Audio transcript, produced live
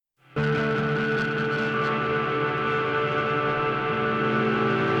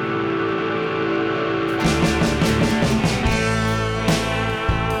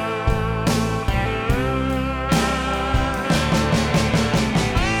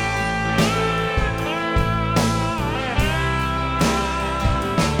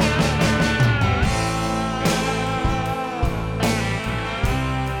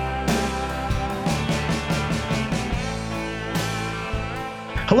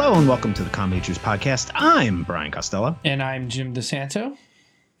Hello and welcome to the Com Majors podcast. I'm Brian Costello. And I'm Jim DeSanto.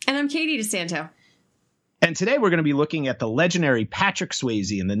 And I'm Katie DeSanto. And today we're going to be looking at the legendary Patrick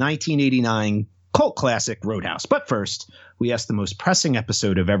Swayze in the 1989 cult classic Roadhouse. But first, we ask the most pressing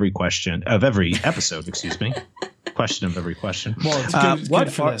episode of every question of every episode, excuse me. Question of every question. Well, it's good,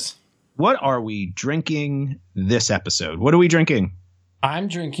 good for this. What are we drinking this episode? What are we drinking? I'm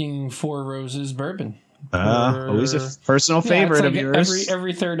drinking Four Roses bourbon. Always a personal favorite of yours.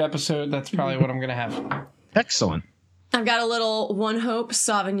 Every third episode, that's probably what I'm going to have. Excellent. I've got a little One Hope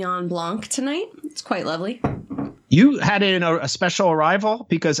Sauvignon Blanc tonight. It's quite lovely. You had it in a special arrival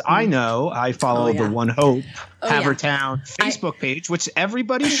because I know I follow the One Hope Havertown Facebook page, which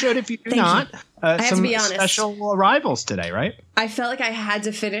everybody should if you do not. I have to be honest. Special arrivals today, right? I felt like I had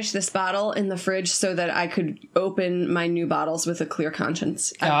to finish this bottle in the fridge so that I could open my new bottles with a clear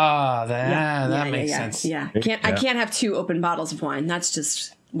conscience. That makes sense. Yeah. I can't have two open bottles of wine. That's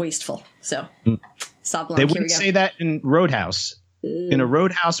just wasteful. So, Sauv Blanc, they wouldn't say that in Roadhouse. In a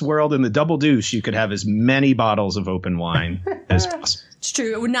Roadhouse world, in the Double Deuce, you could have as many bottles of open wine as possible. It's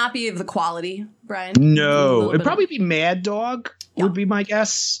true. It would not be of the quality, Brian. No. It'd probably be Mad Dog, would be my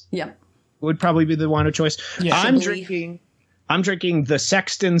guess. Yep. Would probably be the wine of choice. Yeah, I'm drinking the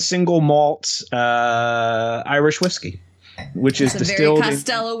Sexton Single Malt Irish whiskey, which is distilled a very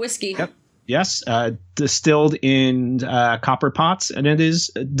Costello whiskey. Yep. Yes, distilled in copper pots, and it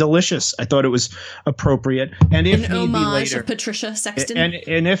is delicious. I thought it was appropriate, and if An need be homage later, of Patricia Sexton,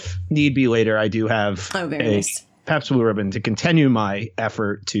 and if need be later, I do have nice. Pabst Blue Ribbon to continue my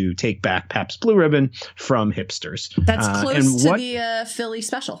effort to take back Pabst Blue Ribbon from hipsters. That's close to the Philly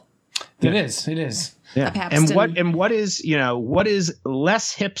special. It is. Yeah, and what is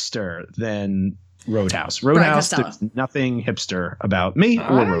less hipster than Roadhouse? Roadhouse, there's nothing hipster about me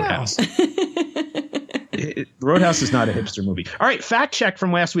or Roadhouse. Roadhouse is not a hipster movie. All right, fact check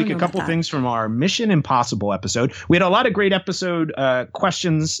from last week. A couple things from our Mission Impossible episode. We had a lot of great episode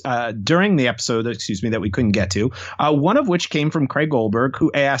questions during the episode, that we couldn't get to. One of which came from Craig Goldberg,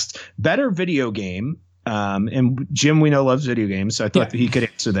 who asked, better video game. And Jim, we know, loves video games, so I thought that he could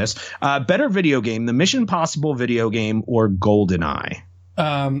answer this. Better video game, the Mission Impossible video game or GoldenEye?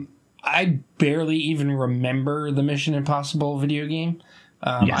 I barely even remember the Mission Impossible video game.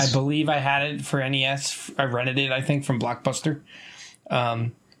 I believe I had it for NES. I rented it, I think, from Blockbuster.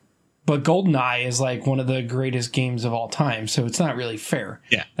 But GoldenEye is like one of the greatest games of all time, so it's not really fair.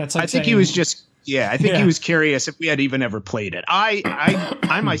 Yeah, that's like I think he was just. Yeah, I think he was curious if we had even ever played it.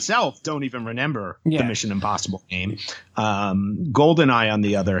 I myself don't even remember the Mission Impossible game. GoldenEye, on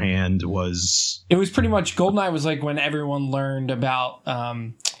the other hand, was. It was pretty much GoldenEye was like when everyone learned about.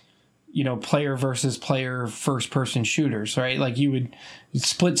 Player versus player first person shooters, right? Like you would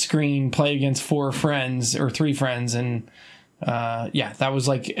split screen play against four friends or three friends. And that was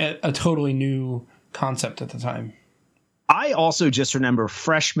like a totally new concept at the time. I also just remember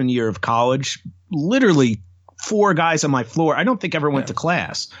freshman year of college, literally four guys on my floor. I don't think ever went to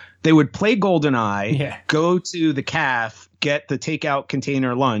class. They would play GoldenEye, go to the caf, get the takeout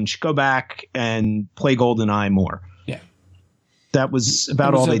container lunch, go back and play GoldenEye more. That was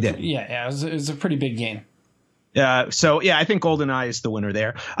about all they did. Yeah, it was a pretty big game. I think GoldenEye is the winner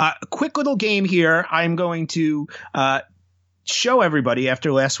there. Quick little game here. I'm going to show everybody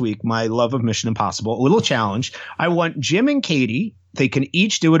after last week my love of Mission Impossible. A little challenge. I want Jim and Katie, they can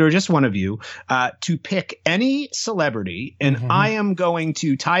each do it, or just one of you, to pick any celebrity, and I am going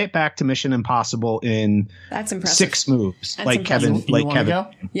to tie it back to Mission Impossible in 6 moves. That's impressive. Kevin. Go?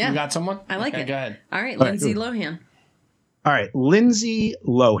 Yeah. You got someone? I like it. Go ahead. All right, Lindsay Lohan. All right, Lindsay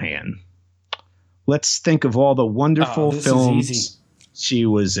Lohan. Let's think of all the wonderful films she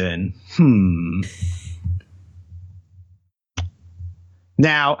was in.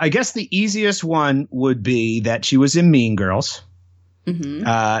 Now, I guess the easiest one would be that she was in Mean Girls.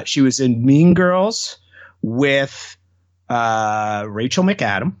 Mm-hmm. She was in Mean Girls with Rachel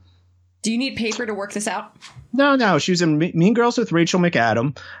McAdam. Do you need paper to work this out? No. She was in Mean Girls with Rachel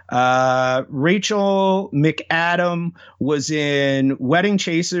McAdam. Rachel McAdam was in Wedding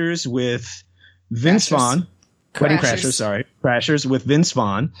Chasers with Vince Vaughn. Wedding Crashers, sorry. Crashers with Vince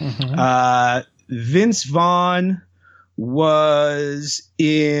Vaughn. Mm-hmm. Vince Vaughn was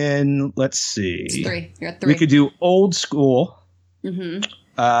in, let's see. It's 3. You're at 3. We could do Old School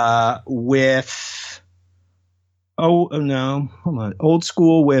with... Oh, no. Hold on. Old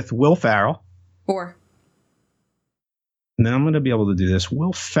School with Will Ferrell. 4. And then I'm going to be able to do this.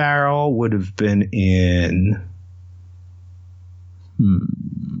 Will Ferrell would have been in...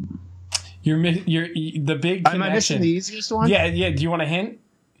 You're the big connection. Am I missing the easiest one? Yeah. Do you want a hint?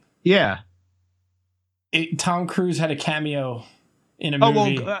 Yeah. Tom Cruise had a cameo in a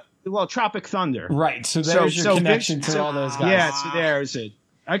movie. Well, Tropic Thunder. Right. So there's your connection to all those guys. Yeah. So there's it.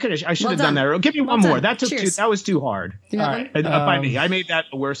 I should have done that. Give me one more. That was too hard. All right. By me, I made that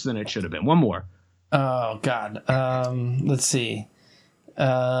worse than it should have been. One more. Oh God. Let's see.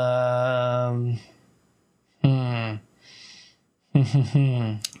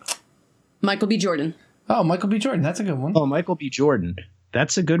 Michael B. Jordan. Oh, Michael B. Jordan. That's a good one. Oh, Michael B. Jordan.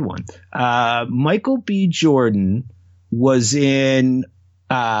 That's a good one. Michael B. Jordan was in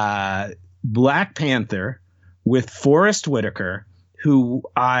Black Panther with Forrest Whitaker, who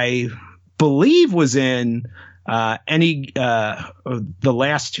I believe was in the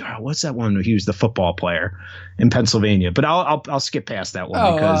last. What's that one? He was the football player in Pennsylvania. But I'll skip past that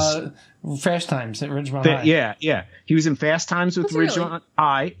one because Fast Times at Ridgemont High. Yeah. He was in Fast Times with Ridgemont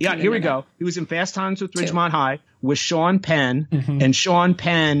High. Yeah, here we go. He was in Fast Times with Ridgemont High with Sean Penn, and Sean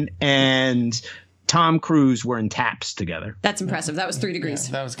Penn and Tom Cruise were in Taps together. That's impressive. That was 3 degrees.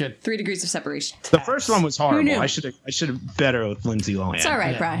 Yeah, that was good. 3 degrees of separation. The first one was horrible. Who knew? I should have better with Lindsay Lohan. It's all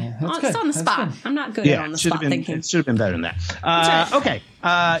right, Brian. Yeah, It's on the spot. I'm not good at on the spot thinking. It should have been better than that. right. Okay.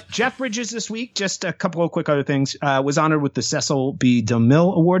 Jeff Bridges this week, just a couple of quick other things, was honored with the Cecil B.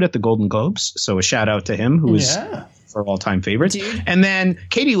 DeMille Award at the Golden Globes. So a shout out to him, who is for all-time favorites. Dude. And then,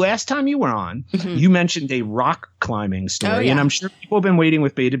 Katie, last time you were on, you mentioned a rock climbing story. And I'm sure people have been waiting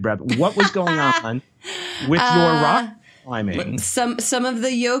with bated breath. What was going on with your rock climbing? Some of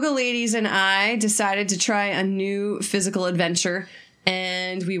the yoga ladies and I decided to try a new physical adventure,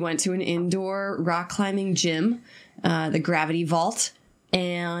 and we went to an indoor rock climbing gym, the Gravity Vault,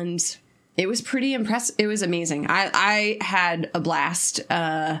 and it was pretty impressive. It was amazing. I had a blast,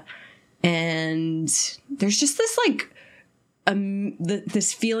 and there's just this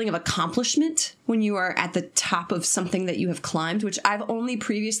this feeling of accomplishment when you are at the top of something that you have climbed, which I've only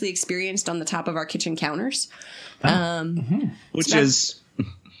previously experienced on the top of our kitchen counters. Which is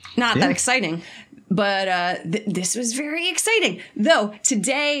not that exciting, but this was very exciting. Though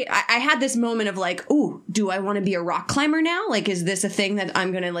today I had this moment of like, ooh, do I want to be a rock climber now? Like, is this a thing that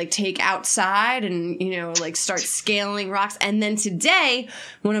I'm going to take outside and, start scaling rocks? And then today,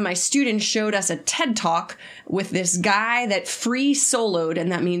 one of my students showed us a TED Talk with this guy that free soloed,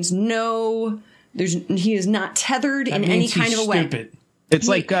 and that means he is not tethered in any kind of a way. Stupid. It's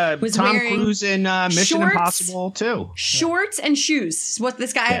like Tom Cruise in Mission Impossible 2. Shorts and shoes is what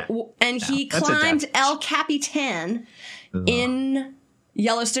this guy... Yeah. And he climbed El Capitan in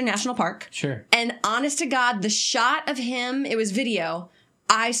Yellowstone National Park. Sure. And honest to God, the shot of him, it was video,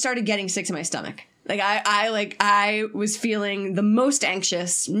 I started getting sick to my stomach. I was feeling the most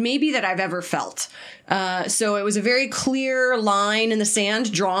anxious maybe that I've ever felt. So it was a very clear line in the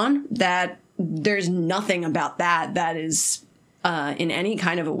sand drawn that there's nothing about that is... in any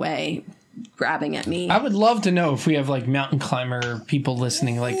kind of a way, grabbing at me. I would love to know if we have mountain climber people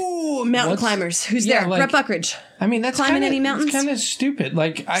listening. Ooh, mountain climbers. Who's there? Brett Buckridge. I mean, that's climbing any mountains. Kind of stupid.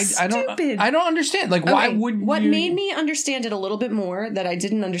 I don't understand. Why would what made me understand it a little bit more that I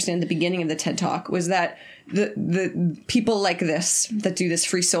didn't understand at the beginning of the TED Talk was that the people like this that do this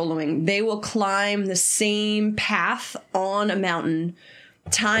free soloing, they will climb the same path on a mountain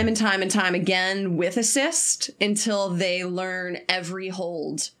time and time and time again with assist until they learn every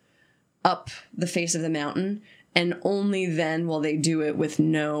hold up the face of the mountain, and only then will they do it with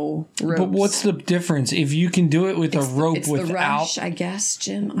no ropes. But what's the difference if you can do it with a rope it's without the rush, I guess,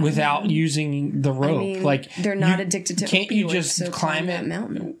 Jim, without using the rope? They're not addicted to can't opioids, you just so climb that it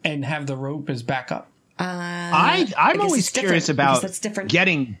mountain and have the rope as backup? I'm always curious about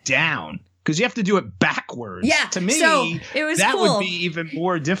getting down. Because you have to do it backwards. Yeah. To me, so it was that cool. would be even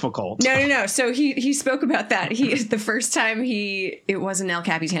more difficult. No. So he spoke about that. The first time it wasn't El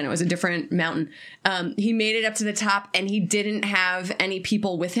Capitan, it was a different mountain. He made it up to the top and he didn't have any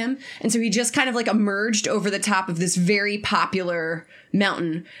people with him. And so he just kind of emerged over the top of this very popular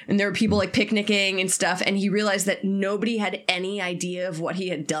mountain. And there were people picnicking and stuff. And he realized that nobody had any idea of what he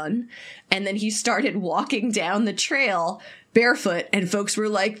had done. And then he started walking down the trail barefoot, and folks were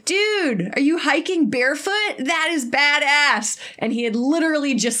like, dude, are you hiking barefoot? That is badass. And he had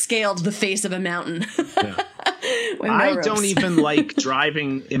literally just scaled the face of a mountain. Yeah. I don't even like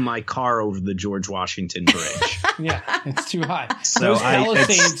driving in my car over the George Washington Bridge. Yeah, it's too high. So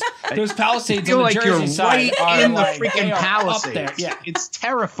those Palisades feel on the like Jersey you're side right in the freaking Palisades. There. Yeah. It's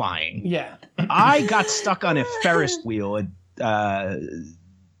terrifying. Yeah. I got stuck on a Ferris wheel at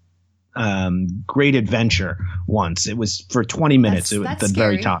Great Adventure once. It was for 20 minutes at the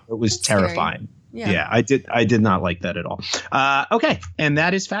very top. It was terrifying. Yeah, I did not like that at all. Okay, and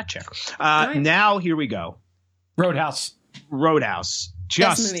that is fact check. Now here we go. Roadhouse.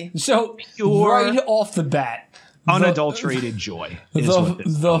 Just best movie. So right off the bat, unadulterated joy. Is what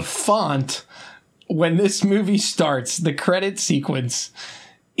this The font, when this movie starts, the credit sequence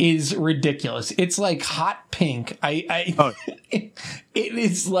is ridiculous. It's like hot pink. It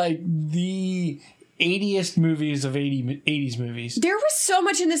is like the 80th movies of 80s movies. There was so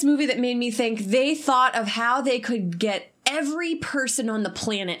much in this movie that made me think they thought of how they could get every person on the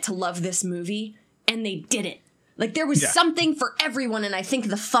planet to love this movie, and they didn't. Like, there was something for everyone, and I think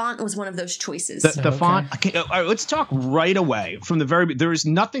the font was one of those choices. The font. Okay, all right, let's talk right away from the very. There is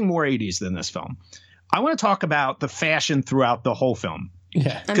nothing more 80s than this film. I want to talk about the fashion throughout the whole film.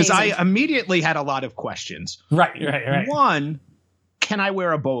 Yeah, because I immediately had a lot of questions. Right. One, can I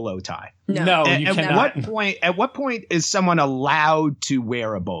wear a bolo tie? No, you cannot. At what point is someone allowed to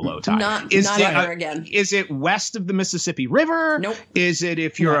wear a bolo tie? Not ever again. Is it west of the Mississippi River? Nope. Is it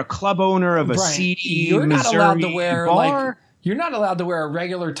if you're a club owner of a seedy you're not Missouri allowed to wear bar? You're not allowed to wear a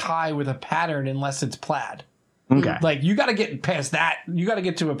regular tie with a pattern unless it's plaid. Okay. Like, you got to get past that. You got to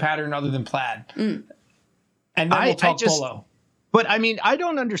get to a pattern other than plaid. And then we'll talk polo. But I mean, I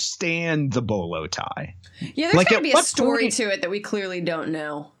don't understand the bolo tie. Yeah, there's got to be a story to it that we clearly don't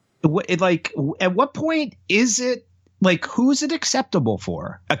know. At what point is it, like, who's it acceptable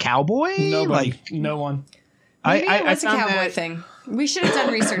for? A cowboy? Nobody. No one. Maybe it was a cowboy thing. We should have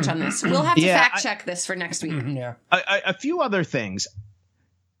done research on this. We'll have to fact check this for next week. Yeah. A few other things.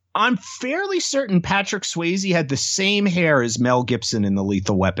 I'm fairly certain Patrick Swayze had the same hair as Mel Gibson in the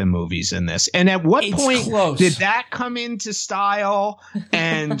Lethal Weapon movies in this. And at what point did that come into style?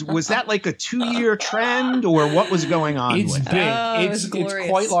 And was that like a 2-year trend, or what was going on? It's with big. that? It's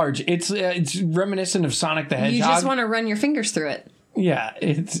quite large. It's reminiscent of Sonic the Hedgehog. You just want to run your fingers through it. Yeah,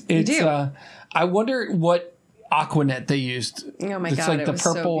 it's. I wonder what Aquanet they used. Oh my God! It's like the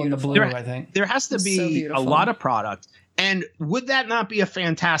purple and the blue. I think there has to be a lot of product. And would that not be a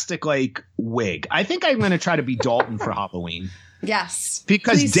fantastic, like, wig? I think I'm going to try to be Dalton for Halloween. Yes.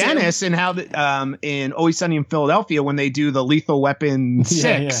 Because Dennis in in Always Sunny in Philadelphia, when they do the Lethal Weapon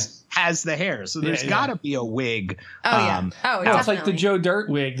 6, has the hair. So there's got to be a wig. Definitely. It's like the Joe Dirt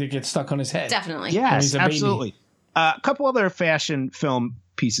wig that gets stuck on his head. Definitely. Yes, absolutely. A couple other fashion film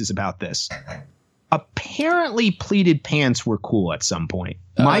pieces about this. Apparently, pleated pants were cool at some point.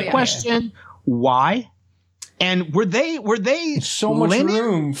 My question, why? And were they so much linen?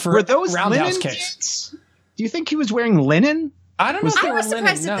 Room for were those roundhouse linen kicks? Do you think he was wearing linen? I don't know. I was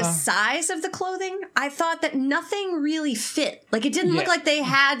surprised at the size of the clothing. I thought that nothing really fit. Like, it didn't look like they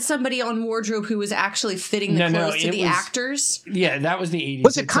had somebody on wardrobe who was actually fitting the clothes to the actors. Yeah, that was the 80s.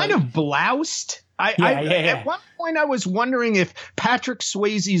 Was it kind of bloused? At one point, I was wondering if Patrick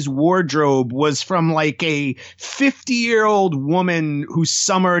Swayze's wardrobe was from like a 50-year-old woman who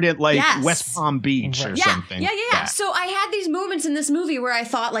summered at West Palm Beach or something. Yeah. So I had these moments in this movie where I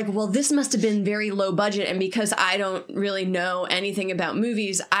thought, like, well, this must have been very low budget. And because I don't really know anything about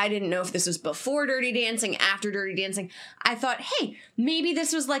movies, I didn't know if this was before Dirty Dancing, after Dirty Dancing. I thought, hey, maybe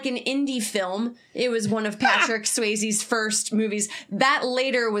this was like an indie film. It was one of Patrick Swayze's first movies. That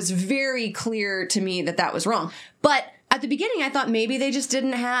later was very clear to me that was wrong. But at the beginning, I thought maybe they just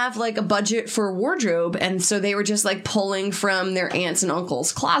didn't have like a budget for wardrobe, and so they were just like pulling from their aunts and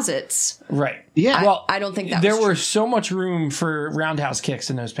uncles' closets. Right. Yeah. Well, I don't think that there was were so much room for roundhouse kicks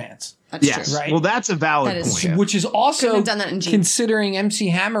in those pants. That's true. Right. Well, that's a valid point. Which is also Couldn't have done that in jeans. Considering MC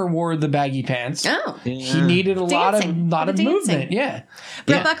Hammer wore the baggy pants. Oh. He needed a lot of movement. Yeah.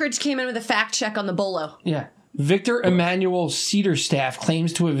 Brett Buckridge came in with a fact check on the bolo. Yeah. Victor Emmanuel Cedarstaff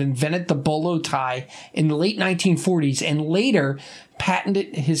claims to have invented the bolo tie in the late 1940s and later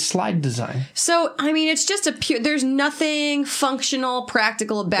patented his slide design. So, I mean, it's just there's nothing functional,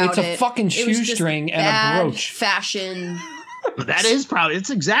 practical about it. It's a fucking shoestring and a brooch. Fashion. It's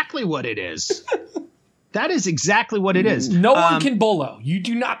exactly what it is. That is exactly what it is. No one can bolo. You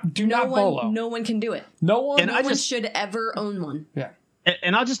do not bolo. No one can do it. No one should ever own one. Yeah.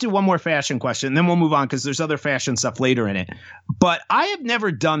 And I'll just do one more fashion question, and then we'll move on because there's other fashion stuff later in it. But I have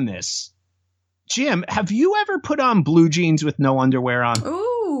never done this. Jim, have you ever put on blue jeans with no underwear on?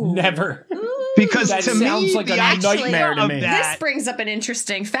 Ooh. Never. Because that to sounds me, like a nightmare to me. This brings up an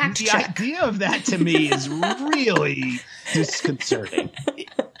interesting fact check. The idea of that to me is really disconcerting.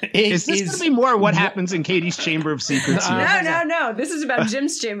 Is this going to be more what happens in Katie's Chamber of Secrets? No. This is about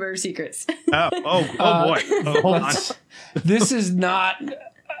Jim's Chamber of Secrets. Oh boy. Hold on. This is not...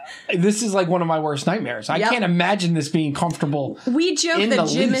 This is like one of my worst nightmares. I can't imagine this being comfortable. We joke that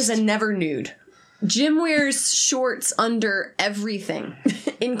Jim is a never nude. Jim wears shorts under everything,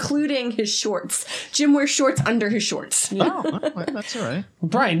 including his shorts. Jim wears shorts under his shorts. Oh, that's all right.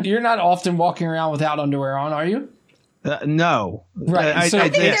 Brian, you're not often walking around without underwear on, are you? No. Right. I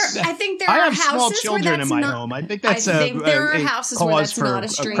think there are houses small where children that's in my not, home. I think that's there are a houses where that's for not a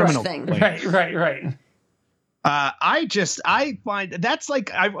strange criminal thing. complaint. Right. I find that's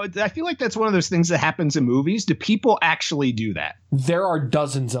like I feel like that's one of those things that happens in movies. Do people actually do that? There are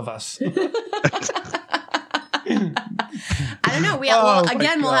dozens of us. I don't know.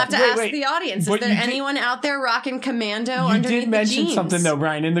 We'll have to ask the audience. Is there anyone out there rocking commando underneath the jeans? You did mention something though,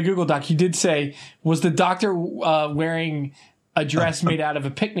 Brian, in the Google Doc. You did say, was the doctor wearing a dress made out of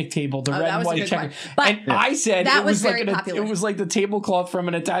a picnic table, the red and white checker? And I said that it was very like popular. It was like the tablecloth from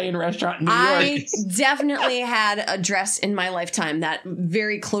an Italian restaurant in New York. I definitely had a dress in my lifetime that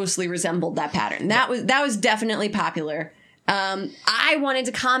very closely resembled that pattern. That was definitely popular. I wanted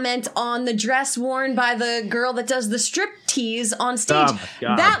to comment on the dress worn by the girl that does the strip tease on stage. Oh my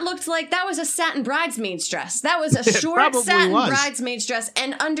God. That looked like that was a satin bridesmaid's dress. That was a short satin bridesmaid's dress.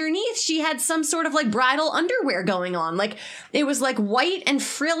 And underneath she had some sort of like bridal underwear going on. Like it was like white and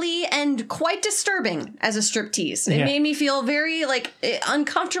frilly and quite disturbing as a strip tease. It made me feel very like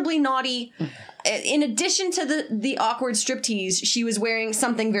uncomfortably naughty. In addition to the awkward strip tease, she was wearing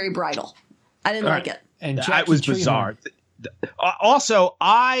something very bridal. I didn't like it. And it was bizarre. Also,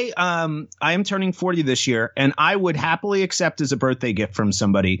 I am turning 40 this year, and I would happily accept as a birthday gift from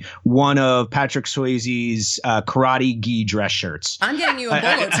somebody one of Patrick Swayze's karate gi dress shirts. I'm getting you a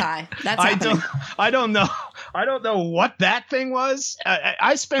bolo tie. That's happening. I don't know what that thing was.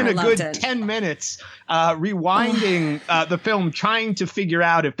 I spent a good 10 minutes rewinding the film trying to figure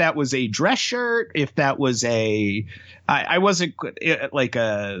out if that was a dress shirt, if that was I wasn't like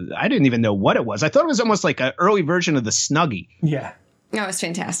I didn't even know what it was. I thought it was almost like an early version of the Snuggie. Yeah. No, it's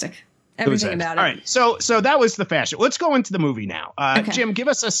fantastic. Everything about it. All right. So that was the fashion. Let's go into the movie now. Okay. Jim, give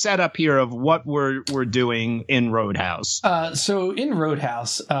us a setup here of what we're doing in Roadhouse. So in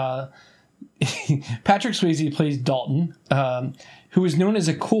Roadhouse, Patrick Swayze plays Dalton, who is known as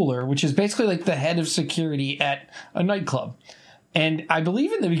a cooler, which is basically like the head of security at a nightclub. And I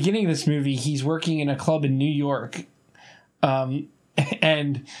believe in the beginning of this movie, he's working in a club in New York.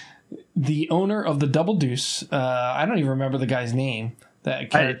 And the owner of the Double Deuce, I don't even remember the guy's name,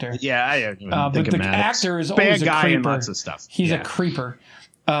 that character. I don't even think but the actor is always a guy creeper. in lots of stuff. He's a creeper.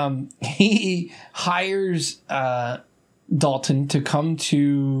 He hires Dalton to come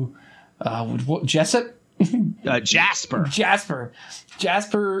to Jessup? Jasper,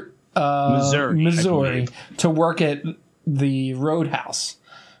 Missouri, to work at the Roadhouse,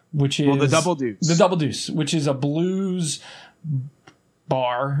 which is the Double Deuce. The Double Deuce, which is a blues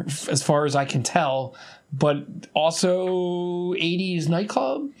bar, as far as I can tell, but also 80s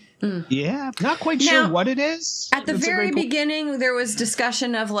nightclub. Yeah, not quite sure what it is. At the very beginning, there was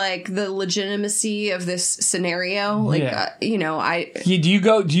discussion of like the legitimacy of this scenario. Like, do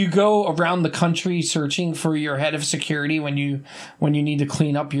you go around the country searching for your head of security when you need to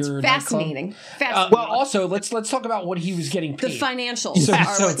clean up your fascinating. Well, also let's talk about what he was getting paid. The financials the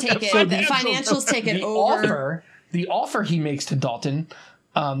financials take it over. The offer he makes to Dalton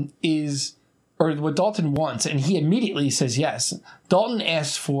is. Or what Dalton wants, and he immediately says yes. Dalton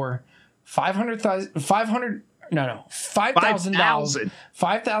asks for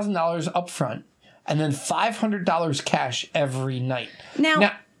 $5,000 up front, and then $500 cash every night.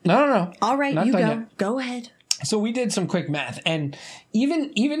 Now, no. All right, you go. Yet. Go ahead. So we did some quick math, and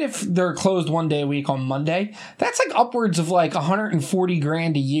even if they're closed one day a week on Monday, that's like upwards of like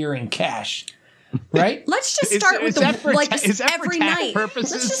 $140,000 a year in cash. Right? Let's just start every night.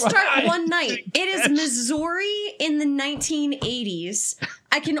 Purposes? Let's just start one night. It is Missouri in the 1980s.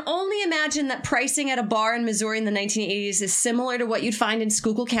 I can only imagine that pricing at a bar in Missouri in the 1980s is similar to what you'd find in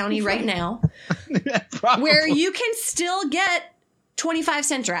Schuylkill County right now, where you can still get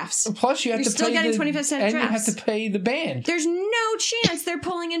 25-cent drafts. Plus, you're still getting 25-cent drafts. And you have to pay the band. There's no chance they're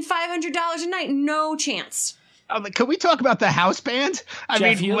pulling in $500 a night. No chance. Can we talk about the house band?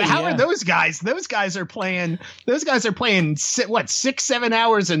 Jeff Healey, how are those guys? Those guys are playing 6-7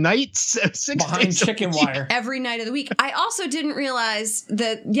 hours a night, 6 behind chicken wire every night of the week. I also didn't realize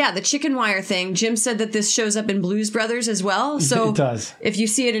that. Yeah, the chicken wire thing. Jim said that this shows up in Blues Brothers as well. So it does. If you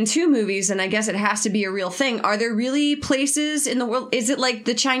see it in 2 movies, and I guess it has to be a real thing. Are there really places in the world? Is it like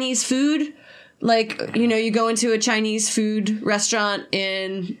the Chinese food? Like, you go into a Chinese food restaurant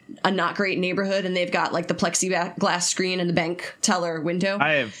in a not great neighborhood and they've got like the plexiglass screen and the bank teller window.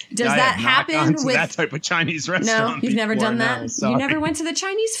 Does that happen with that type of Chinese restaurant? No, you've never done that? No, you never went to the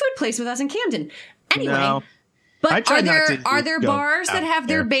Chinese food place with us in Camden. Anyway, But try not are to there go bars that out have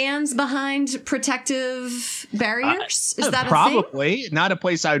their there. bands behind protective barriers? Is that a thing? Probably not a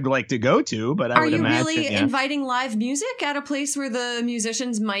place I'd like to go to, but I Are would you imagine. really yeah. inviting live music at a place where the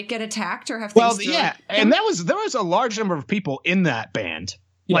musicians might get attacked or have Well, things yeah, and there was a large number of people in that band.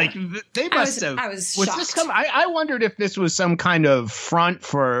 Yeah. Like they must have. I was this shocked. I wondered if this was some kind of front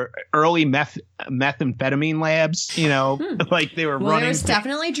for early methamphetamine labs. You know, like they were Well, running. there was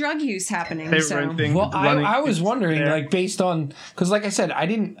definitely drug use happening. they were So running things- Well, running I was things wondering, there. like, based on, because, like I said, I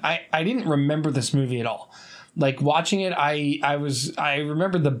didn't remember this movie at all. Like watching it, I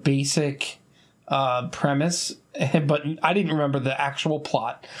remember the basic premise, but I didn't remember the actual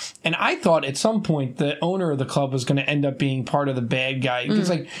plot. And I thought at some point the owner of the club was going to end up being part of the bad guy. It's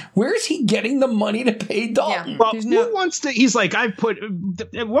like, where is he getting the money to pay Dalton? Yeah. Well, There's who no- wants to? He's like, I've put.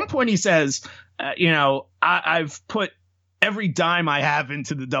 At one point, he says, I've put every dime I have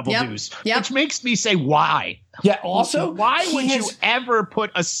into the double Yep. deuce, Yep. which makes me say, why? Yeah. Also, Why he would you has- ever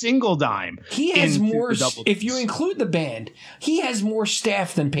put a single dime? He has into more. the double If you deuce? include the band, he has more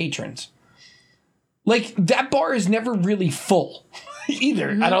staff than patrons. Like that bar is never really full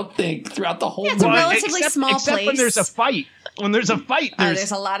either. I don't think throughout the whole. it's a movie. relatively small except when place. there's a fight. When there's a fight, there's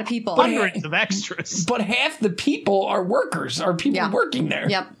there's a lot of people. hundreds of extras. But half the people are workers, are people Yeah. working there.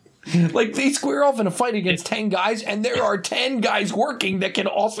 Yep. Like they square off in a fight against 10 guys, and there are 10 guys working that can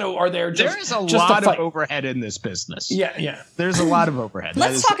also are there just There is a just lot to of fight. overhead in this business. Yeah. There's a lot of overhead.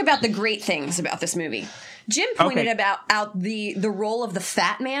 Let's talk about the great things about this movie. Jim pointed Okay. out the role of the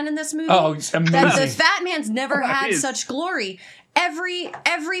fat man in this movie. Oh, it's That the amazing. fat man's never Oh, it had is. such glory. Every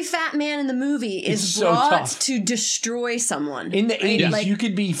fat man in the movie is It's so brought tough. to destroy someone. In the Right? 80s, Like, you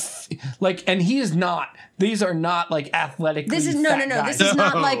could be like, and he is not. These are not like athletic. this is no. Guys. This is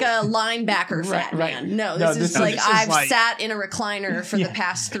not No. like a linebacker fat Right. man. No, No, this this is is- like this is I've like- sat in a recliner for the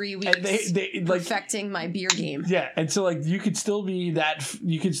past 3 weeks, And they like perfecting my beer game. yeah, and so like you could still be that.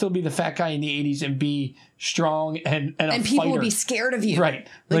 You could still be the fat guy in the 80s and be strong and a And people fighter. would be scared of you. Right.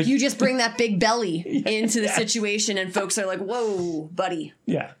 Like you just bring that big belly into the situation and folks are like, whoa, buddy.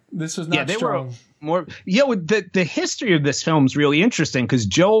 Yeah, this was not Yeah, they strong. were more. Yeah, the history of this film is really interesting because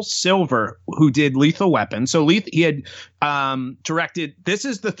Joel Silver, who did Lethal Weapon, so he had directed. This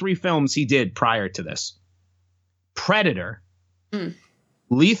is the 3 films he did prior to this: Predator,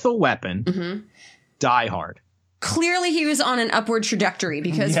 Lethal Weapon, Die Hard. Clearly he was on an upward trajectory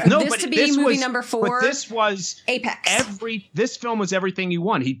because Yeah. for No, this but to be this movie was number 4, But this was Apex. this film was everything he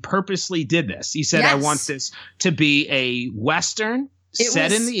wanted. He purposely did this. He said, I Yes. want this to be a Western It set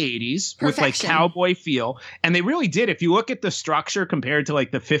was in the 80s with like perfection. cowboy feel. And they really did. If you look at the structure compared to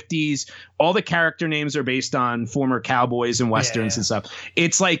like the 50s, all the character names are based on former cowboys and Westerns and stuff.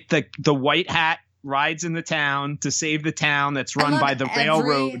 It's like the white hat rides in the town to save the town that's I run love by the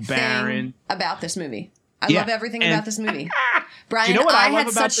railroad everything baron. about this movie. I Yeah. love everything And- about this movie. Brian, You know what I I love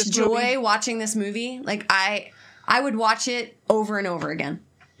had about such this joy movie? watching this movie. Like I would watch it over and over again.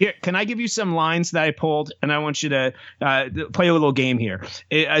 Here, can I give you some lines that I pulled? And I want you to play a little game here.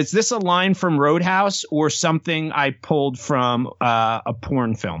 Is this a line from Roadhouse or something I pulled from a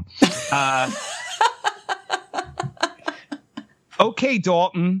porn film? Okay,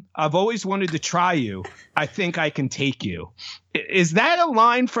 Dalton, I've always wanted to try you. I think I can take you. Is that a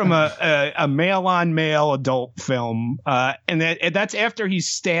line from a male-on-male adult film? And that's after he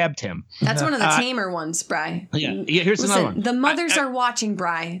stabbed him. That's one of the tamer ones, Bri. Yeah, here's another one. The mothers are watching,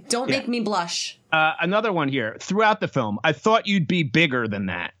 Bri. Don't make me blush. Another one here. Throughout the film, I thought you'd be bigger than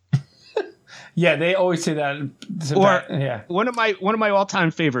that. Yeah, they always say that. Or one of my all-time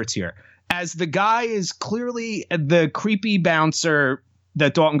favorites here. As the guy is clearly the creepy bouncer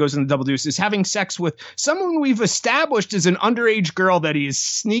that Dalton goes in the double deuce is having sex with someone we've established as an underage girl that he is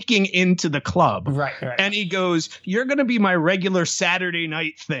sneaking into the club. Right. And he goes, "You're going to be my regular Saturday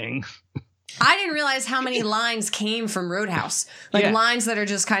night thing." I didn't realize how many lines came from Roadhouse. Like Yeah. lines that are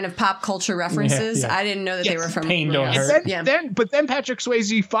just kind of pop culture references. Yeah. I didn't know that they were from Pain don't Roadhouse. hurt. Then Patrick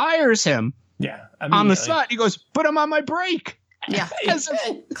Swayze fires him Yeah. on the spot. He goes, "Put him on my break." Yeah.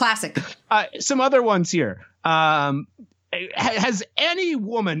 Classic. Some other ones here. Has any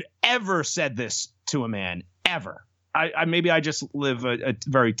woman ever said this to a man? Ever? Maybe I just live a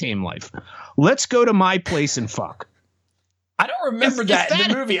very tame life. Let's go to my place and fuck. I don't remember Is that in that-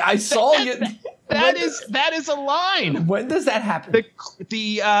 the movie. I saw it. That is a line. When does that happen?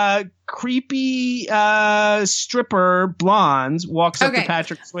 The creepy stripper blonde walks up to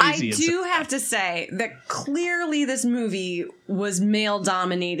Patrick Swayze. I and do have to say that clearly this movie was male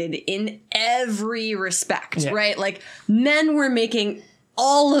dominated in every respect, Yeah. right? Like men were making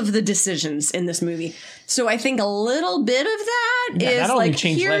all of the decisions in this movie. So I think a little bit of that is that only like,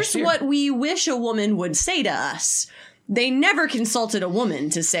 changed here's last year. what we wish a woman would say to us. They never consulted a woman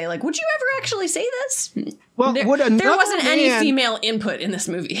to say, like, would you ever actually say this? Well, there there wasn't any female input in this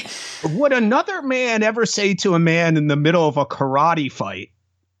movie. Would another man ever say to a man in the middle of a karate fight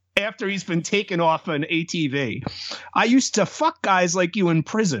after he's been taken off an ATV, I used to fuck guys like you in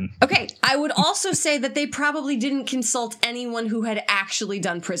prison? Okay, I would also say that they probably didn't consult anyone who had actually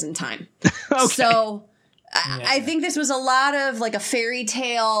done prison time. Okay. So I think this was a lot of like a fairy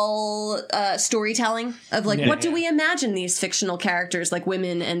tale storytelling of like, what do we imagine these fictional characters like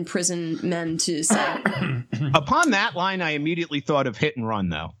women and prison men to say? Upon that line, I immediately thought of Hit and Run,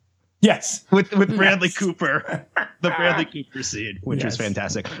 though. Yes. With Bradley Cooper, the Bradley Cooper scene, which was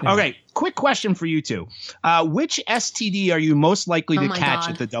fantastic. Okay, quick question for you two. Which STD are you most likely to catch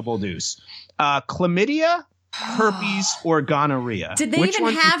at the Double Deuce? Chlamydia, herpes, or gonorrhea? Did they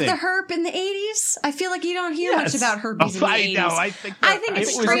even have the herp in the 80s? I feel like you don't hear much about herpes in the 80s. No, I think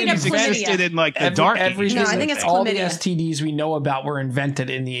it's straight up chlamydia. Existed in like the dark ages. No, I think it's all the chlamydia. STDs we know about were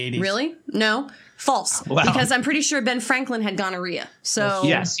invented in the 80s. Really? No. False. Wow. Because I'm pretty sure Ben Franklin had gonorrhea. So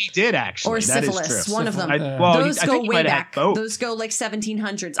yes, he did actually. Or that syphilis, is true. one of them. Those go way back. Those go like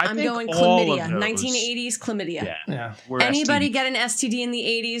 1700s. I'm going chlamydia. 1980s chlamydia. Yeah. Anybody get an STD in the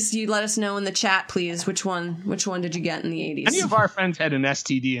 80s? You let us know in the chat, please. Which one did you get in the 80s? Any of our friends had an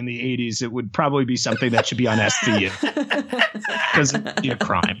STD in the 80s, it would probably be something that should be on STU. Because it would be a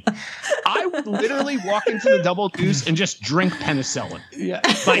crime. I would literally walk into the Double Deuce and just drink penicillin. Yeah.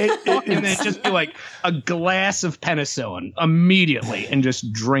 And then just be like a glass of penicillin immediately and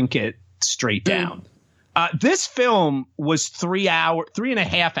just drink it straight down. This film was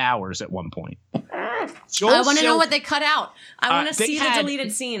 3.5 hours at one point. I want to know what they cut out. I want to see the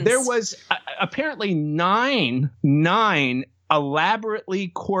deleted scenes. There was apparently nine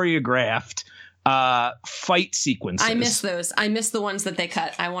elaborately choreographed fight sequences. I miss those. I miss the ones that they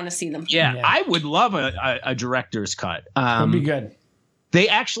cut. I want to see them. Yeah, I would love a director's cut. That'd be good. They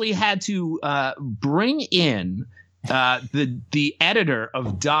actually had to bring in the editor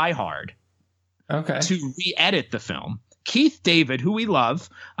of Die Hard to re-edit the film. Keith David, who we love.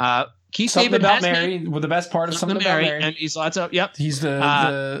 Keith Something David About Mary, with the best part of Something About Mary. And he's lots of, He's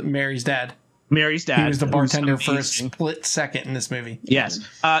the Mary's dad. Mary's dad. He was the bartender for a split second in this movie. Yes.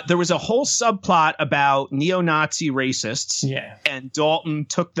 There was a whole subplot about neo-Nazi racists. Yeah. And Dalton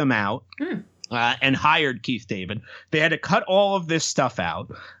took them out. And hired Keith David. They had to cut all of this stuff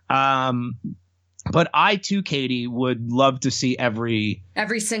out. But I too, Katie, would love to see every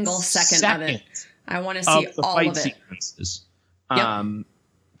single second of it. I want to see all of it. Sequences.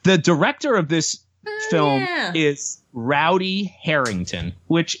 The director of this film is Rowdy Harrington,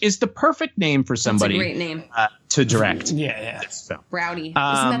 which is the perfect name for somebody. That's a great name to direct. This film. Rowdy. Isn't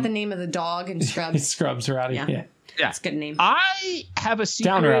that the name of the dog in Scrubs? It's Scrubs, Rowdy. Yeah. That's a good name. I have a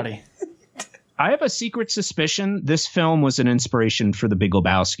secret. Down Rowdy. I have a secret suspicion this film was an inspiration for The Big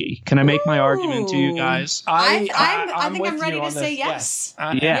Lebowski. Can I make my argument to you guys? I think I'm ready to say yes.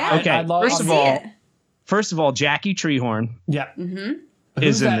 Okay. First of all, Jackie Treehorn. Yeah.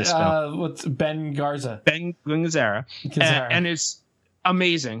 Is in this film. What's Ben Garza? Ben Gazzara. And it's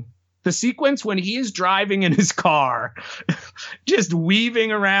amazing. The sequence when he is driving in his car, just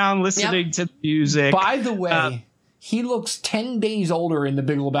weaving around, listening to music. By the way, he looks 10 days older in The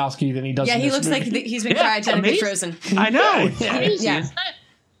Big Lebowski than he does in this he looks movie. like he's been cryogenically frozen. I know. Yeah.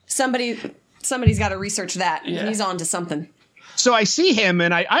 Somebody's got to research that. Yeah. He's on to something. So I see him,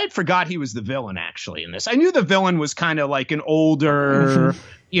 and I had forgot he was the villain, actually, in this. I knew the villain was kind of like an older,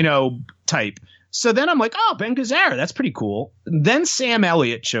 type. So then I'm like, oh, Ben Gazzara, that's pretty cool. Then Sam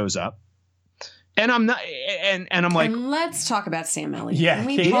Elliott shows up. And I'm not, and I'm like, let's talk about Sam Elliott. Yeah,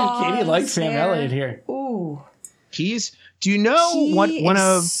 Katie likes Sam Elliott here. Ooh, do you know one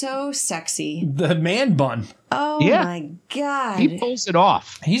of so sexy, the man bun? Oh my god, he pulls it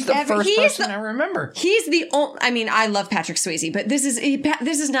off. He's the first person I remember. He's the only. I mean, I love Patrick Swayze, but this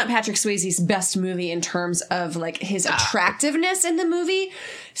is not Patrick Swayze's best movie in terms of like his attractiveness in the movie.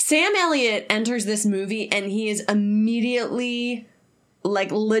 Sam Elliott enters this movie and he is immediately,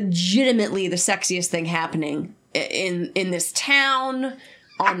 like, legitimately the sexiest thing happening in this town,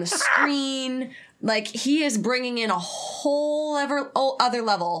 on the screen. Like, he is bringing in a whole other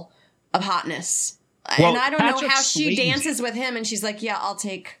level of hotness. Well, and I don't know how she dances with him, and she's like, I'll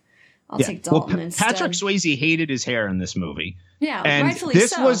take Dalton instead. Patrick Swayze hated his hair in this movie. Yeah, and rightfully this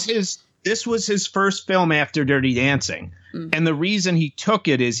so. This was his first film after Dirty Dancing. And the reason he took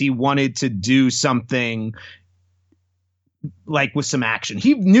it is he wanted to do something like with some action.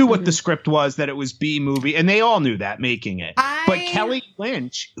 He knew what the script was, that it was B movie, and they all knew that making it. But Kelly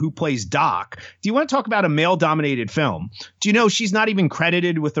Lynch, who plays Doc, do you want to talk about a male-dominated film? Do you know she's not even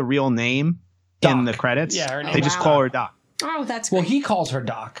credited with a real name in the credits? Yeah, her name. They just call her Doc. Oh, that's great. Well, he calls her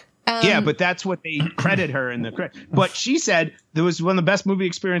Doc. Yeah, but that's what they credit her in the credit. But she said, there was one of the best movie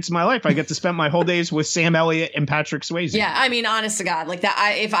experiences of my life. I get to spend my whole days with Sam Elliott and Patrick Swayze. Yeah, I mean, honest to God, like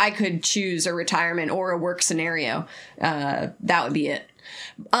that. If I could choose a retirement or a work scenario, that would be it.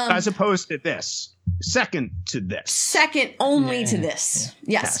 As opposed to this. Second to this. Second only to this.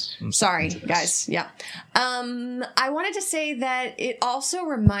 Yes. Sorry, guys. Yeah. I wanted to say that it also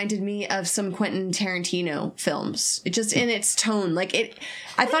reminded me of some Quentin Tarantino films. It just in its tone, like it.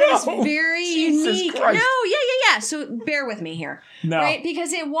 I thought it was very unique. Christ. No, yeah. So bear with me here, right?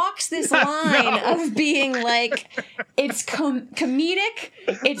 Because it walks this line of being like it's comedic,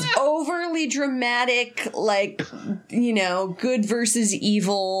 it's overly dramatic, like good versus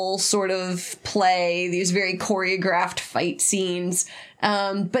evil sort of play. These very choreographed fight scenes.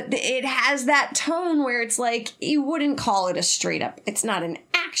 But it has that tone where it's like, you wouldn't call it a straight up. It's not an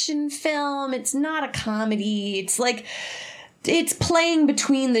action film. It's not a comedy. It's like, it's playing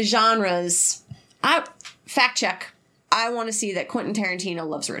between the genres. Fact check. I want to see that Quentin Tarantino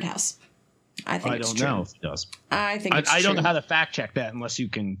loves Roadhouse. I think it's true. I don't know if he does. I think it's I don't know true. how to fact check that unless you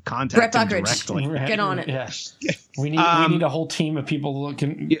can contact him directly. Get on it. Yes. We need a whole team of people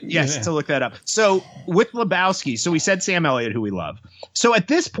looking. Yes, to look that up. So with Lebowski, so we said Sam Elliott, who we love. So at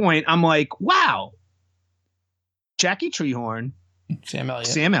this point, I'm like, wow, Jackie Treehorn, Sam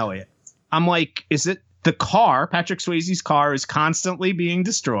Elliott. I'm like, is it the car? Patrick Swayze's car is constantly being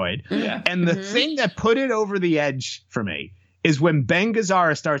destroyed. Yeah. And the thing that put it over the edge for me is when Ben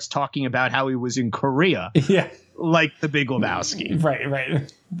Gazzara starts talking about how he was in Korea. Yeah. Like the Big Lebowski.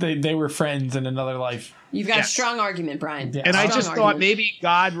 Right. They were friends in another life. You've got a strong argument, Brian. Yeah. And I just thought maybe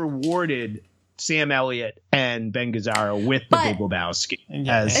God rewarded Sam Elliott and Ben Gazzara with the Big Lebowski.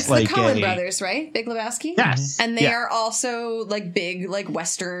 As it's like the Coen brothers, right? Big Lebowski? Yes. And they are also like big like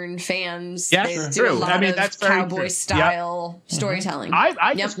Western fans. Yes, they do true. a lot of that's cowboy style storytelling.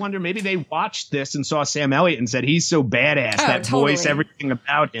 I just wonder, maybe they watched this and saw Sam Elliott and said, he's so badass, that voice, everything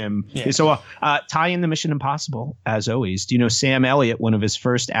about him. Yeah. So tie in the Mission Impossible, as always. Do you know Sam Elliott, one of his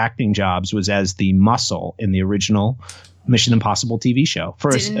first acting jobs was as the muscle in the original Mission Impossible TV show for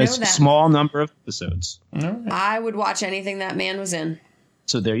a small number of episodes. I would watch anything that man was in.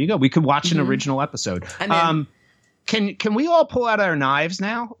 So there you go. We could watch an original episode. Can we all pull out our knives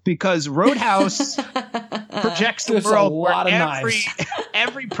now? Because Roadhouse projects the world where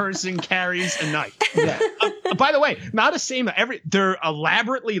every person carries a knife. Yeah. By the way, not a same. They're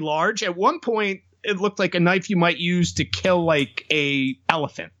elaborately large. At one point, it looked like a knife you might use to kill like a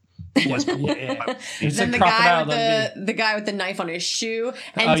elephant. It's then the guy with the knife on his shoe,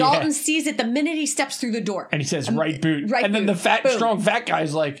 and Dalton sees it the minute he steps through the door, and he says right boot, and then the strong fat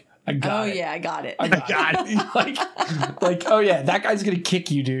guy's like, I got it. I got it. I got it. like, oh yeah, that guy's gonna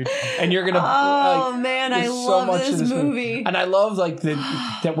kick you, dude, and you're gonna. Oh man, I love this movie, and I love like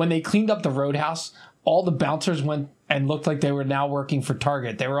that when they cleaned up the Roadhouse, all the bouncers went and looked like they were now working for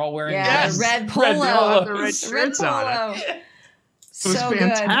Target. They were all wearing red polo. Red shirts on it. It was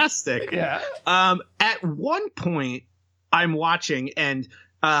fantastic. Good. Yeah. At one point, I'm watching, and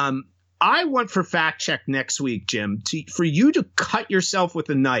I want for fact check next week, Jim, for you to cut yourself with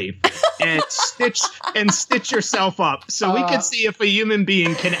a knife and stitch yourself up, so we can see if a human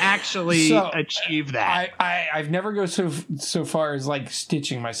being can actually achieve that. I've never go so far as like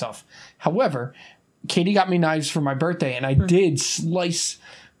stitching myself. However, Katie got me knives for my birthday, and I did slice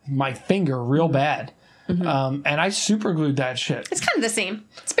my finger real bad. And I super glued that shit. It's kind of the same.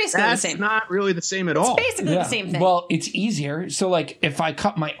 It's basically the same. That's not really the same at all. It's basically the same thing. Well, it's easier. So, like, if I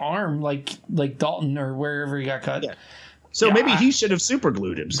cut my arm, like Dalton or wherever he got cut. Yeah. So maybe he should have super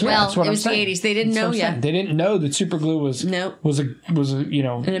glued himself. Well, that's what it was the 80s. They didn't know yet. They didn't know that super glue was a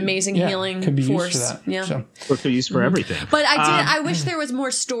an amazing healing could be force. Used for that. Yeah, so. Could be used for everything. But I wish there was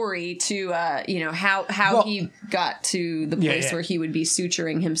more story to how he got to the place where he would be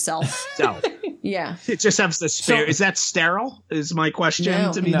suturing himself. So. Yeah. It just has the spare. Is that sterile? Is my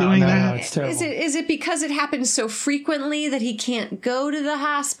question to be doing that? No, it's terrible. Is it because it happens so frequently that he can't go to the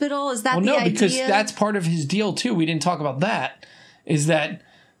hospital? Is that the idea? Because that's part of his deal too. We didn't talk about that. Is that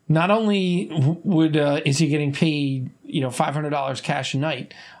not only is he getting paid $500 cash a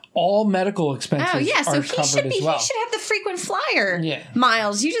night, all medical expenses are covered as well. He should have the frequent flyer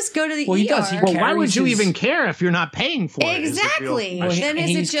miles. You just go to the ER. He does. Well, why would you even care if you're not paying for it? Exactly. Well, then is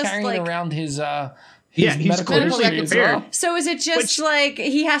it he's just carrying like around his Yeah, he's medical clearly history as prepared. well. So is it just like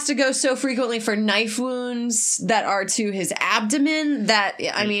he has to go so frequently for knife wounds that are to his abdomen that,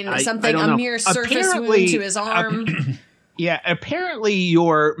 I mean, I something, don't a know. mere surface Apparently- wound to his arm? Yeah, apparently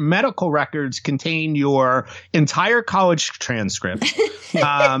your medical records contain your entire college transcript.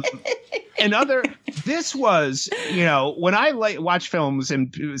 And other, this was, you know, when I watch films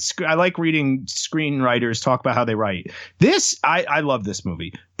and I like reading screenwriters talk about how they write. This, I love this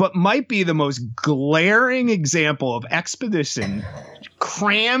movie, but might be the most glaring example of exposition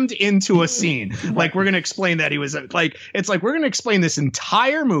crammed into a scene. Like, we're going to explain that he was like, it's like we're going to explain this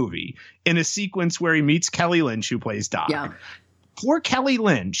entire movie in a sequence where he meets Kelly Lynch, who plays Doc. Yeah. Poor Kelly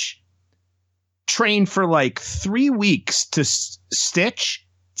Lynch trained for like 3 weeks to stitch,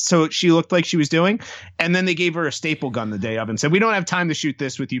 so she looked like she was doing, and then they gave her a staple gun the day of and said, we don't have time to shoot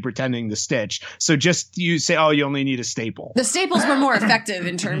this with you pretending to stitch, so just you say, oh, you only need a staple. The staples were more effective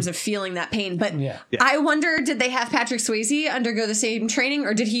in terms of feeling that pain, but Yeah. I wonder, did they have Patrick Swayze undergo the same training,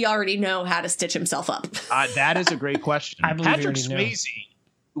 or did he already know how to stitch himself up? That is a great question. I believe he Patrick already knew. Swayze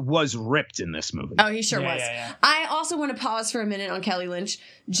was ripped in this movie. Oh, he sure Yeah, was. yeah. I also want to pause for a minute on Kelly Lynch.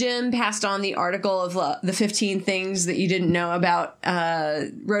 Jim passed on the article of the 15 things that you didn't know about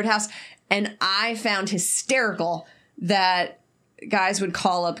Roadhouse, and I found hysterical that guys would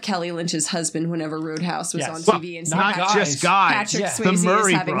call up Kelly Lynch's husband whenever Roadhouse was Yes. on Well, TV and Not guys. just guys. Patrick Yeah. Swayze The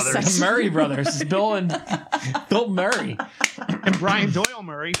Murray is having brothers. sex. The Murray brothers, Bill Murray And Brian Doyle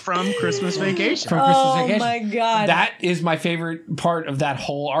Murray from Christmas Vacation. from Christmas Oh Vacation. my God. That is my favorite part of that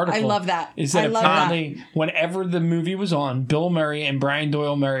whole article. I love that. Is that I love apparently whenever the movie was on, Bill Murray and Brian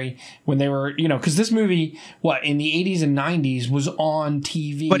Doyle Murray, when they were, you know, because this movie, in the 80s and 90s was on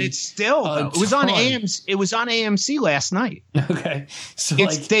TV. But it's still, though, it was on ton. AMC. It was on AMC last night. Okay. So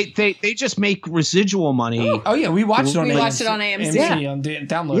It's they just make residual money. oh yeah, we watched it on We AMC. watched it on AMC.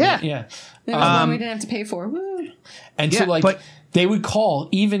 Download Yeah. it. Yeah. There was one we didn't have to pay for. Woo. And Yeah, so like but- they would call,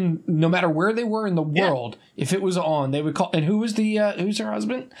 even no matter where they were in the world, if it was on, they would call. And who was who's her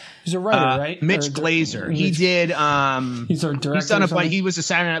husband? He's a writer, right? Mitch Or- Glazer. He Mitch- did. He's our director. He's done or a bunch. something. He was a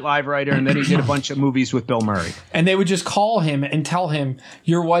Saturday Night Live writer, and then he did a bunch of movies with Bill Murray. And they would just call him and tell him,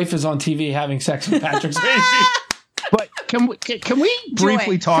 your wife is on TV having sex with Patrick Swayze. But can we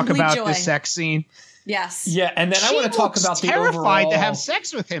briefly talk Complete about joy. the sex scene? Yes. Yeah, and then I She want to talk looks about the terrified overall. to have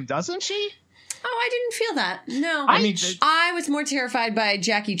sex with him, doesn't she? Oh, I didn't feel that. No. I mean, I was more terrified by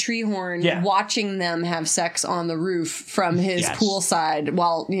Jackie Treehorn Yeah. watching them have sex on the roof from his Yes. poolside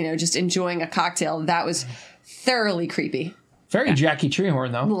while, just enjoying a cocktail. That was thoroughly creepy. Very Jackie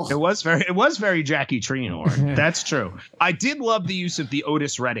Treehorn, though. It was very Jackie Treehorn. That's true. I did love the use of the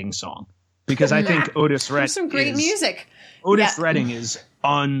Otis Redding song because I think Otis Redding There's some great music. Otis Yeah. Redding is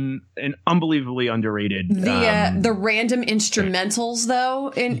an unbelievably underrated. The random instrumentals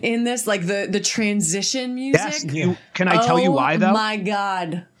though in this, like the transition music. yes. Can I tell you why though? Oh my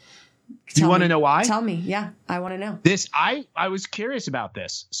God. Do you want to know why? Tell me. Yeah, I want to know. This I was curious about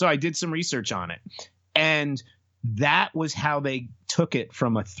this, so I did some research on it, and that was how they took it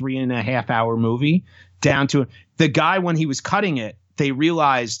from a 3.5 hour movie down to the guy when he was cutting it. They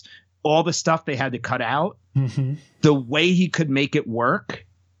realized all the stuff they had to cut out. Mm-hmm. The way he could make it work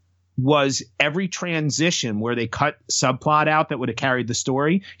was every transition where they cut subplot out that would have carried the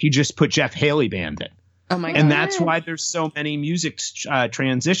story. He just put Jeff Haley Band in. Oh my God. And that's why there's so many music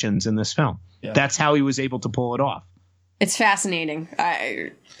transitions in this film. Yeah. That's how he was able to pull it off. It's fascinating.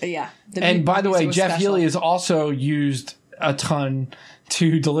 And by the way, Jeff Healy is also used a ton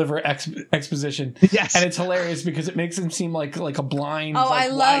to deliver exposition. Yes. And it's hilarious because it makes him seem like a blind I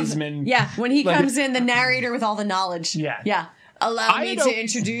love. wiseman. Yeah, when he Like- comes in, the narrator with all the knowledge. Yeah. Yeah. Allow I me don't- to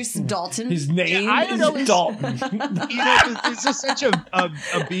introduce Dalton. His name I don't know. is Dalton. This is such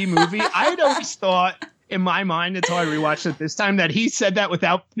a B movie. I had always thought in my mind until I rewatched it this time that he said that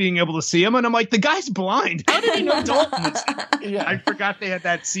without being able to see him. And I'm like, the guy's blind. How did he know Dalton? Yeah. I forgot they had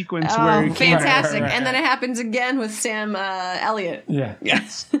that sequence where he came Fantastic. Right. And then it happens again with Sam Elliott. Yeah.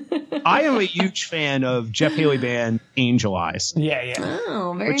 Yes. I am a huge fan of Jeff Haley Band Angel Eyes, Yeah.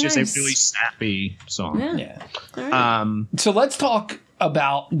 Oh, very which nice. is a really snappy song. Yeah. So let's talk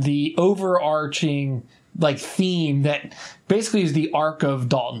about the overarching theme that basically is the arc of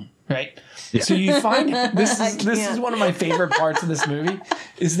Dalton, right? Yeah. So you find this is one of my favorite parts of this movie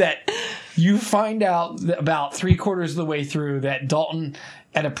is that you find out that about 3/4 of the way through that Dalton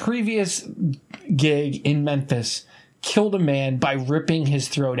at a previous gig in Memphis killed a man by ripping his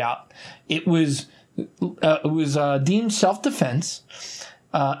throat out. It was deemed self-defense.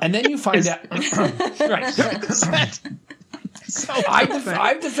 And then you find out right. So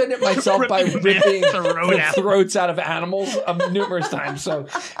I've defended myself by ripping the throats out of animals numerous times. So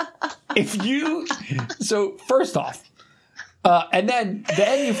So first off, and then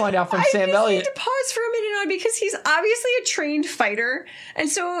you find out from Sam Elliott. I need to pause for a minute on because he's obviously a trained fighter, and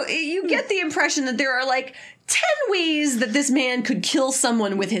so you get the impression that there are like 10 ways that this man could kill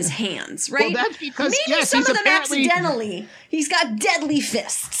someone with his hands, right? Well, that's because maybe some of them accidentally. He's got deadly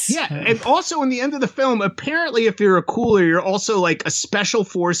fists. Yeah, and also in the end of the film, apparently, if you're a cooler, you're also like a Special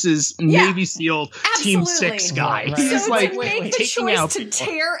Forces Navy SEAL Team 6 guy. Right. He's So like to make the taking choice out to people.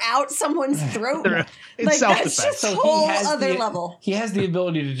 tear out someone's throat, It's like self-defense. that's just So a whole he has other level. He has the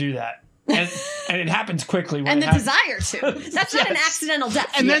ability to do that, and it happens quickly. When And it the happens. desire to. That's not an accidental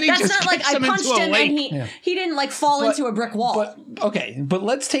death. And then he that's just not like kicks I him into punched a him lake. and he didn't like fall into a brick wall. But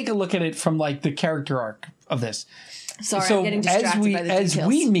let's take a look at it from like the character arc of this. Sorry, So I'm getting distracted by the as details.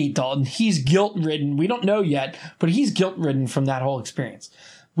 we meet Dalton, he's guilt-ridden. We don't know yet, but he's guilt-ridden from that whole experience.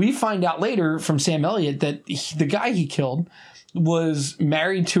 We find out later from Sam Elliott that the guy he killed was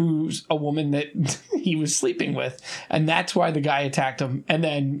married to a woman that he was sleeping with, and that's why the guy attacked him, and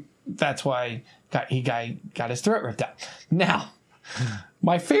then that's why he got his throat ripped out. Now,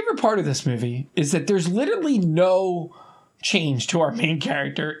 my favorite part of this movie is that there's literally no change to our main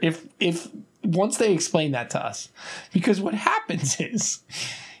character if once they explain that to us, because what happens is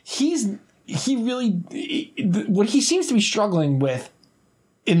what he seems to be struggling with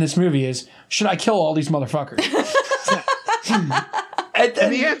in this movie is, should I kill all these motherfuckers? And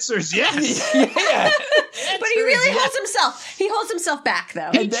the answer is yes. Yeah. But he really holds himself. He holds himself back, though.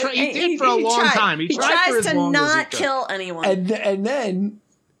 He did for a long time. He tried for tries as to long as he not could. kill anyone. And then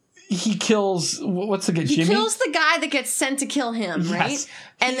he kills, what's the guy, He Jimmy? kills the guy that gets sent to kill him, right? Yes.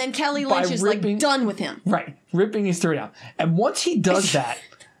 And then Kelly By Lynch is ripping- like done with him. Right, ripping his throat out. And once he does that,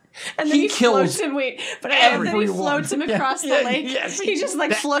 And then He he kills floats him. But I love that he everyone. floats him Yeah, across yeah, the lake. yes. He just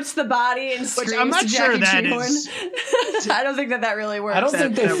like floats the body and screams I'm not to sure Jackie that Treehorn. is- I don't think that really works. I don't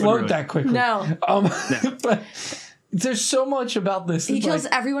think they that would float ruin that quickly. No. But there's so much about this. He It's kills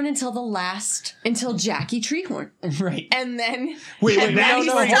like, everyone until Jackie Treehorn. right. And then Wait, and That's then he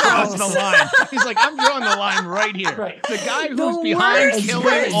where he stops. draws the line. He's like, I'm drawing the line right here. Right. The guy who's The behind worst killing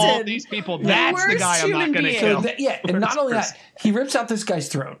person. all these people, that's the worst guy I'm not human going to being. kill. And not Worst only person. that, he rips out this guy's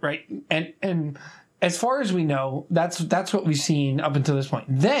throat, right? And as far as we know, that's what we've seen up until this point.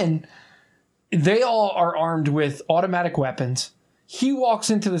 Then they all are armed with automatic weapons. He walks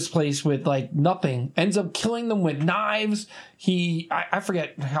into this place with like nothing, ends up killing them with knives. I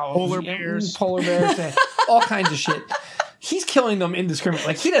forget how Polar bears, all kinds of shit. He's killing them indiscriminately.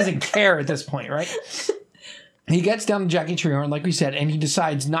 Like he doesn't care at this point, right? He gets down to Jackie Treehorn, like we said, and he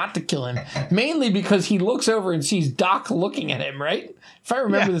decides not to kill him, mainly because he looks over and sees Doc looking at him, right? If I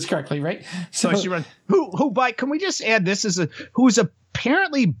remember this correctly, right? So she runs. Can we just add this as who's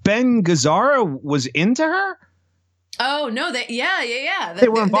apparently Ben Gazzara was into her? Oh no! Yeah. They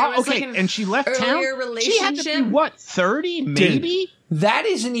were involved. There was, Okay, like, an and she left town. earlier She had to be relationship. what, 30, maybe? Dude, that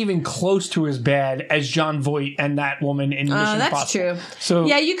isn't even close to as bad as John Voight and that woman in Mission That's Impossible. true. So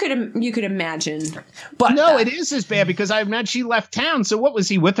Yeah, you could imagine. but No, it is as bad because I imagine she left town. So what, was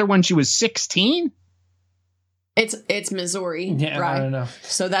he with her when she was 16? It's Missouri, yeah, right? I don't know.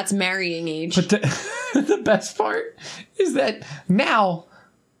 So that's marrying age. But the best part is that now,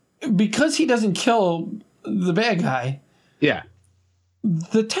 because he doesn't kill the bad guy, Yeah.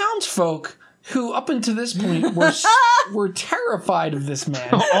 the townsfolk who up until this point were terrified of this man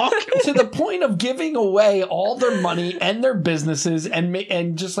to the point of giving away all their money and their businesses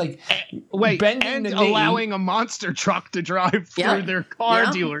and just like bending and the knee. allowing a monster truck to drive through Yeah. their car Yeah.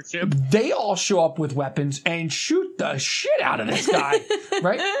 dealership. They all show up with weapons and shoot the shit out of this guy,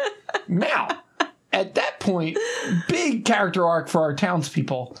 right? Now, at that point, big character arc for our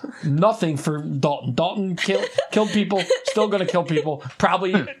townspeople. Nothing for Dalton. Dalton killed people, still going to kill people,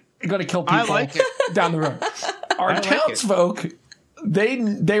 probably going to kill people I like it. down the road. Our like townsfolk,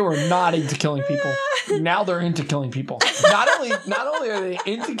 they were not into killing people. Now they're into killing people. Not only are they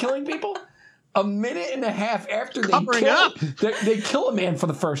into killing people, a minute and a half after they kill a man for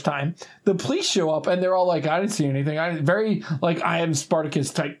the first time, the police show up and they're all like, I didn't see anything. I am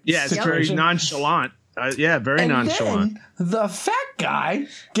Spartacus type Yeah, it's very situation. nonchalant. Very And nonchalant. then the fat guy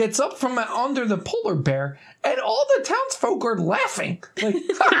gets up from under the polar bear, and all the townsfolk are laughing. Like,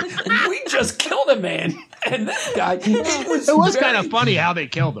 we just killed a man. And this guy, it was kind of funny how they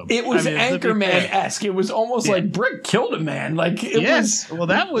killed him. It was I mean, to be fair. Anchorman-esque. It was almost like Brick killed a man. Like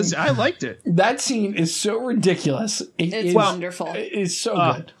That was. I liked it. that scene is so ridiculous. It's wonderful. It is so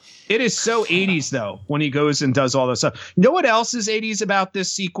good. It is so 80s though when he goes and does all this stuff. You know what else is 80s about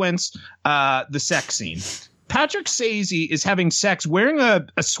this sequence? The sex scene. Patrick Swayze is having sex wearing a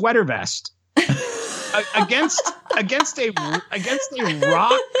sweater vest against a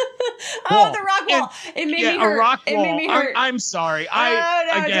rock Oh, the rock wall. It made me hurt. A rock It wall. made me hurt. I'm sorry. No,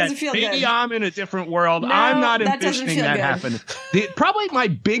 it Again, doesn't feel maybe good. I'm in a different world. No, I'm not that doesn't envisioning feel that good. happening. Probably my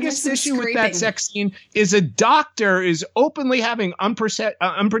biggest There's some issue with that scraping. sex scene is a doctor is openly having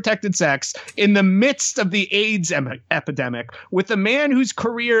unprotected sex in the midst of the AIDS epidemic with a man whose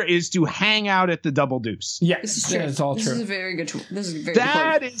career is to hang out at the Double Deuce. Yeah, This is true. it's all This true. is a very good. This is very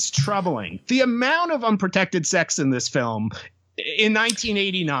That important. is troubling. The amount of unprotected sex in this film in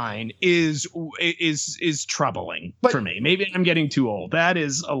 1989 is troubling for me. Maybe I'm getting too old. That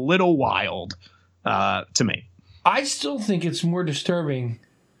is a little wild to me. I still think it's more disturbing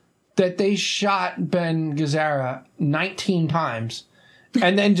that they shot Ben Gazzara 19 times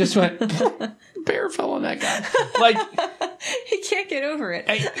and then just went, bear fell on that guy. Like, He can't get over it.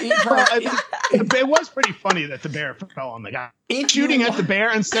 It was pretty funny that the bear fell on the guy. Shooting at the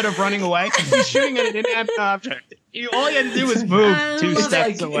bear instead of running away. He's shooting at an inanimate object. All he had to do was move two love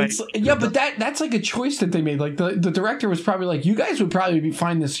steps like, away. yeah, but that's like a choice that they made. Like the director was probably like, you guys would probably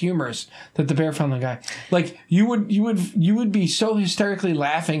find this humorous that the bear found the guy. Like you would be so hysterically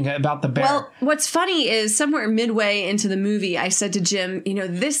laughing about the bear. Well, what's funny is somewhere midway into the movie, I said to Jim,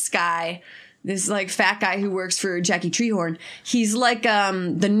 this guy, this like fat guy who works for Jackie Treehorn, he's like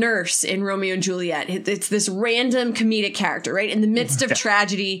the nurse in Romeo and Juliet. It's this random comedic character, right? In the midst of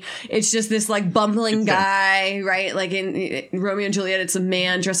tragedy, it's just this like bumbling guy, right? Like in Romeo and Juliet, it's a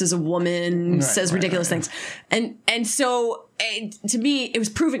man dressed as a woman, says ridiculous things. And so to me, it was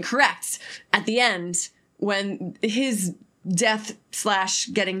proven correct at the end when his death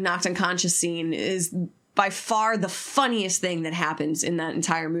 / getting knocked unconscious scene is by far the funniest thing that happens in that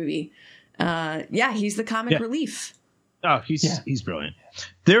entire movie. He's the comic relief. Oh, he's brilliant.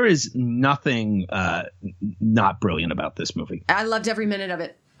 There is nothing not brilliant about this movie. I loved every minute of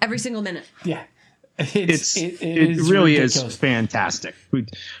it. Every single minute. yeah. It is really ridiculous. is fantastic.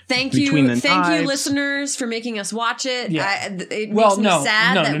 Thank Between you. the Thank you, knives. listeners, for making us watch it. Yeah. It Well, makes me no,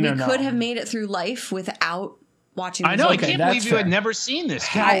 sad no, that no, we no. could have made it through life without watching I this know. I Okay, can't that's believe you fair. had never seen this.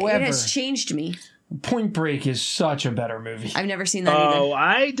 Kid. However, It has changed me. Point Break is such a better movie. I've never seen that Oh, either.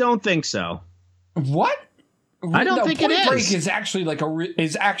 I don't think so. What? I don't think Point it is. Break is actually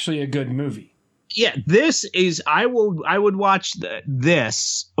is actually a good movie. Yeah, this is. I would watch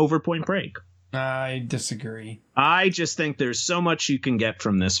this over Point Break. I disagree. I just think there's so much you can get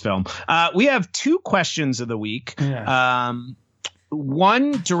from this film. We have 2 questions of the week. Yeah.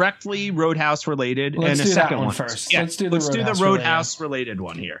 One directly Roadhouse related, Let's and do a that second one first. Yeah, Let's do the Roadhouse Roadhouse related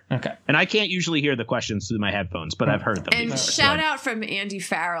one here. Okay. And I can't usually hear the questions through my headphones, but I've heard them. And before, shout so out from Andy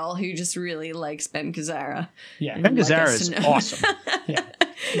Farrell, who just really likes Ben Gazzara. Yeah. Ben Like Gazzara us is to know. awesome. Yeah.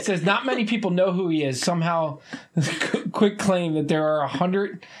 It says not many people know who he is. Somehow, quick claim that there are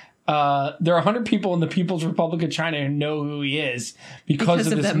 100 people in the People's Republic of China who know who he is because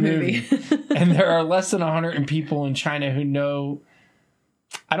of this that movie. And there are less than 100 people in China who know.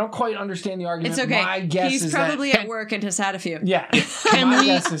 I don't quite understand the argument. It's okay. My guess He's is probably that, at work and has had a few. yeah. Can My we,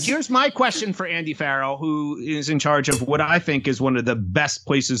 guess is- here's my question for Andy Farrell, who is in charge of what I think is one of the best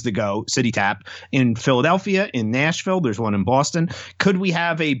places to go, City Tap, in Philadelphia, in Nashville. There's one in Boston. Could we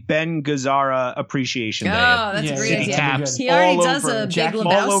have a Ben Gazzara appreciation day? Oh, that's Yeah, a great City idea. Taps He already all does over, a Big Jackie- Lebowski.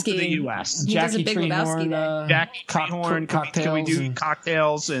 all over the U.S. He does a Jackie Big Lebowski Treehorn, day. Jackie Treehorn, can we do and-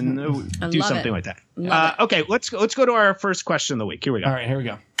 cocktails and I do love something it. like that? Love Okay, let's go to our first question of the week. Here we go. All right, here we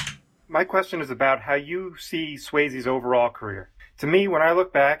go. My question is about how you see Swayze's overall career. To me, when I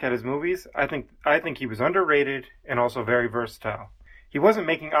look back at his movies, I think he was underrated and also very versatile. He wasn't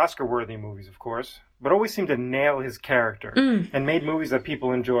making Oscar-worthy movies, of course, but always seemed to nail his character and made movies that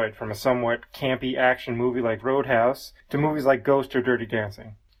people enjoyed, from a somewhat campy action movie like Roadhouse to movies like Ghost or Dirty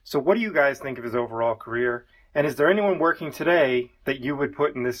Dancing. So what do you guys think of his overall career? And is there anyone working today that you would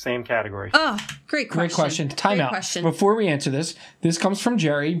put in this same category? Oh, great question. Great question. Time Great out. question. Before we answer this comes from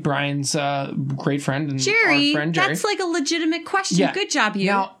Jerry, Brian's great friend and Jerry, our friend Jerry. that's like a legitimate question. Yeah. Good job, you.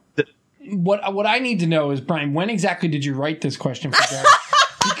 Now, what I need to know is, Brian, when exactly did you write this question for Jerry?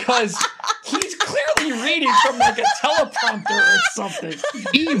 Because he's clearly reading from like a teleprompter or something.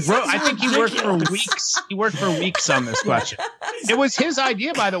 He wrote. I think he worked for ridiculous. weeks. He worked for weeks on this question. It was his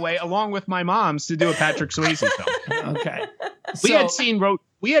idea, by the way, along with my mom's, to do a Patrick Swayze film. Okay.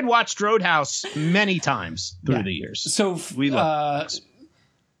 We had watched Roadhouse many times through Yeah. the years. So We love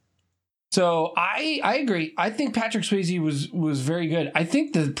So I agree. I think Patrick Swayze was very good. I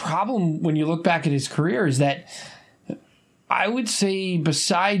think the problem when you look back at his career is that I would say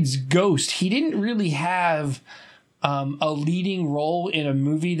besides Ghost, he didn't really have a leading role in a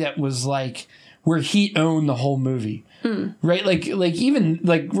movie that was like where he owned the whole movie. Right? Like even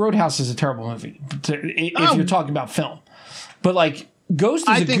like Roadhouse is a terrible movie if you're talking about film. But like Ghost is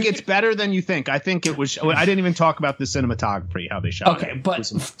I think it's better than you think. I think it was. I didn't even talk about the cinematography, how they shot it. Okay, but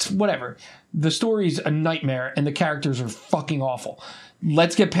whatever. The story's a nightmare and the characters are fucking awful.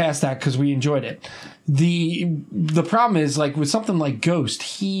 Let's get past that because we enjoyed it. The problem is, like, with something like Ghost,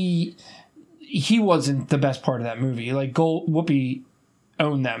 he wasn't the best part of that movie. Like, Whoopi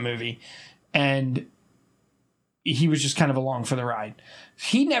owned that movie, and he was just kind of along for the ride.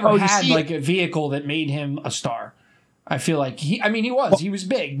 He never had like a vehicle that made him a star. I feel like he was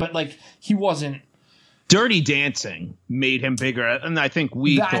big, but like he wasn't. Dirty Dancing made him bigger, and I think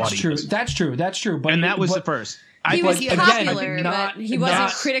thought he was. That's true. But that was the first. He was popular, again, but he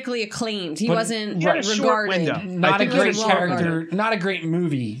wasn't critically acclaimed. He wasn't regarded. Not a great character. Not a great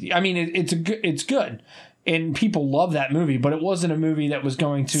movie. I mean, it's good, and people love that movie, but it wasn't a movie that was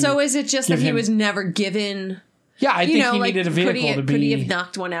going to. So is it just that he was never given? Yeah, I think he needed a vehicle to be. Could he have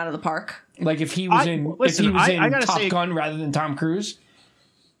knocked one out of the park? Like if he was in Top Gun rather than Tom Cruise?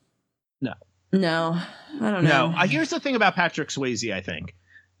 No, I don't know. No, here's the thing about Patrick Swayze. I think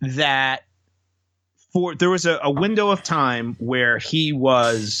that there was a window of time where he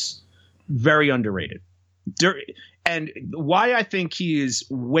was very underrated, and why I think he is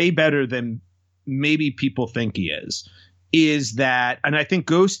way better than maybe people think he is that, and I think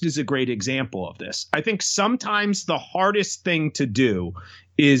Ghost is a great example of this. I think sometimes the hardest thing to do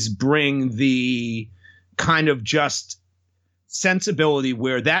is bring the kind of just sensibility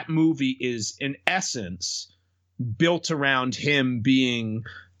where that movie is in essence built around him being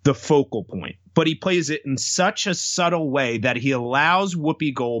the focal point. But he plays it in such a subtle way that he allows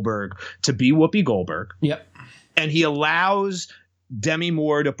Whoopi Goldberg to be Whoopi Goldberg. Yep. And he allows Demi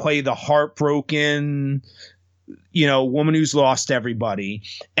Moore to play the heartbroken, woman who's lost everybody.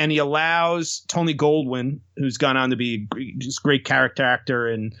 And he allows Tony Goldwyn, who's gone on to be just great character actor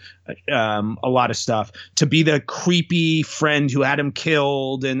and a lot of stuff, to be the creepy friend who had him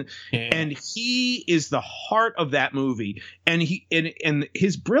killed. And he is the heart of that movie. And and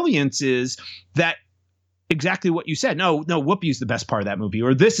his brilliance is that exactly what you said. No, Whoopi's the best part of that movie,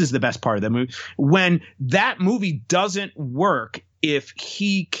 or this is the best part of that movie. When that movie doesn't work if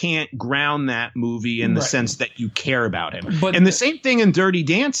he can't ground that movie in the sense that you care about him. And the same thing in Dirty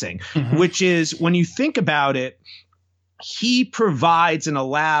Dancing, which is, when you think about it, he provides and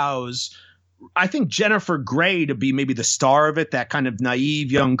allows, I think, Jennifer Grey to be maybe the star of it, that kind of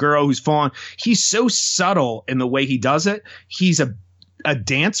naive young girl who's fallen. He's so subtle in the way he does it. He's a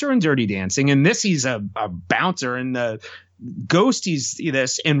dancer in Dirty Dancing. In this, he's a bouncer. In the Ghost, he's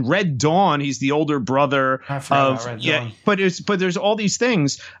this. In Red Dawn, he's the older brother of Red Dawn. But there's all these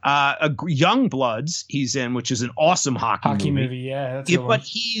things. Young Bloods he's in, which is an awesome hockey movie. Yeah, that's a good one. But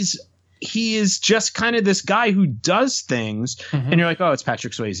he is just kind of this guy who does things, and you're like, oh, it's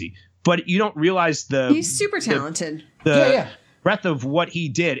Patrick Swayze. But you don't realize he's super talented. The breadth of what he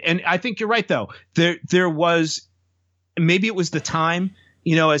did. And I think you're right, though. There was, maybe it was the time,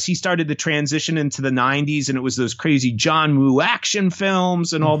 as he started the transition into the 90s, and it was those crazy John Woo action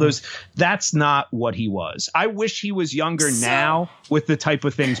films and all those. That's not what he was. I wish he was younger now with the type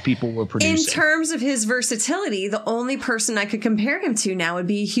of things people were producing. In terms of his versatility, the only person I could compare him to now would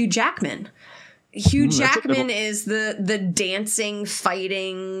be Hugh Jackman. Hugh Jackman is the dancing,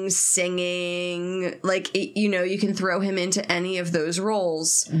 fighting, singing, like, you can throw him into any of those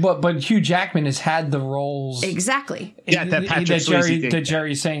roles. But Hugh Jackman has had the roles. Exactly. Yeah, that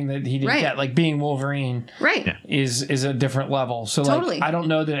Jerry's saying that he didn't get, like being Wolverine. Right. Is a different level. So totally. Like, I don't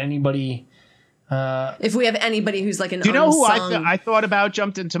know that anybody. If we have anybody who's like an unsung. Do you know who I thought about,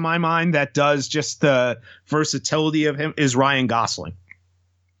 jumped into my mind, that does just the versatility of him, is Ryan Gosling.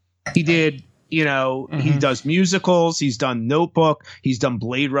 He did. He does musicals. He's done Notebook. He's done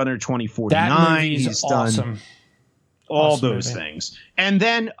Blade Runner 2049. He's awesome. Done all those things. And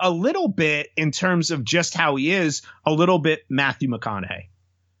then a little bit, in terms of just how he is, a little bit Matthew McConaughey.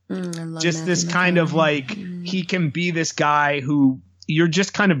 Just this kind of like, he can be this guy who you're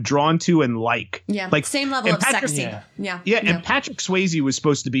just kind of drawn to and like. Yeah, like same level of sexy. Yeah, and Patrick Swayze was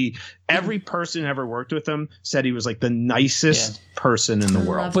supposed to be, every person who ever worked with him said he was like the nicest person in the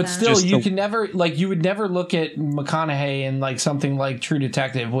world. But still, you would never look at McConaughey in like something like True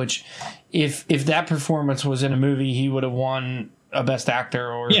Detective, which if that performance was in a movie, he would have won a Best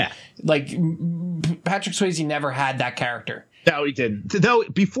Actor. Or like Patrick Swayze never had that character. No, he didn't. Though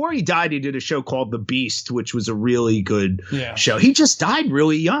before he died, he did a show called The Beast, which was a really good show. He just died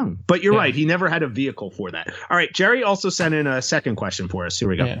really young. But you're right. He never had a vehicle for that. All right. Jerry also sent in a second question for us. Here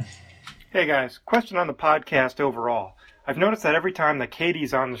we go. Yeah. Hey, guys. Question on the podcast overall. I've noticed that every time that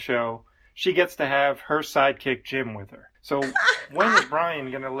Katie's on the show, she gets to have her sidekick Jim with her. So when is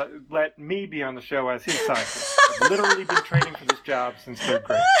Brian going to let me be on the show as his sidekick? I've literally been training for this job since 3rd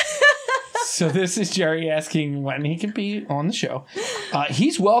grade. So this is Jerry asking when he can be on the show.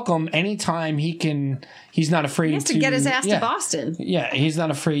 He's welcome anytime he can. He's not afraid He has to get his ass to Boston. Yeah, he's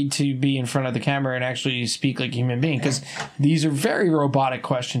not afraid to be in front of the camera and actually speak like a human being, because these are very robotic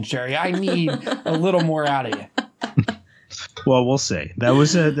questions, Jerry. I need a little more out of you. Well, we'll see. That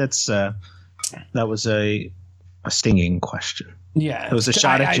was a stinging question. Yeah, it was a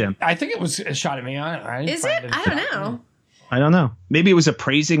shot at Jim. I think it was a shot at me. Is it? I don't know. I don't know. Maybe it was a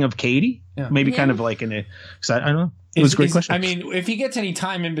praising of Katie. Yeah. Maybe kind of like I don't know. It was a great question. I mean, if he gets any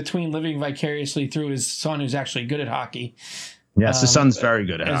time in between living vicariously through his son, who's actually good at hockey. Yes, the son's very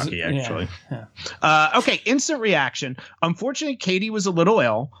good at hockey, actually. Yeah. Okay, instant reaction. Unfortunately, Katie was a little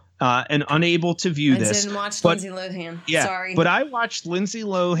ill and unable to view this. I didn't watch Lindsay Lohan. Yeah, sorry. But I watched Lindsay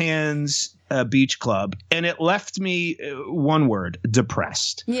Lohan's Beach Club, and it left me one word: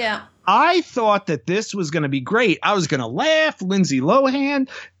 depressed. Yeah. I thought that this was going to be great. I was going to laugh. Lindsay Lohan.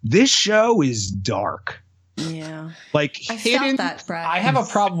 This show is dark. Yeah. Like I felt that, Brad. I have a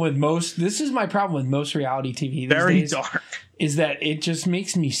problem with most. This is my problem with most reality TV these very days, dark. Is that it just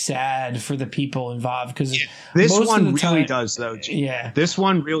makes me sad for the people involved, because this one really does, though. Yeah, this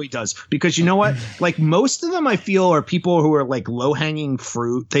one really does, because you know what? Like most of them, I feel are people who are like low hanging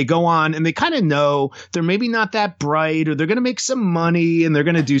fruit. They go on and they kind of know they're maybe not that bright, or they're going to make some money and they're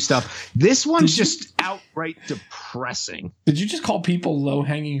going to do stuff. This one's just outright depressing. Did you just call people low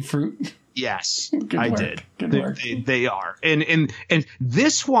hanging fruit? Yes, I did. Good work. They are. And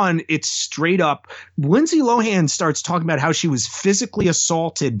this one, it's straight up. Lindsay Lohan starts talking about how she was physically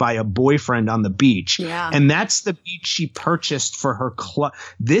assaulted by a boyfriend on the beach. Yeah. And that's the beach she purchased for her club.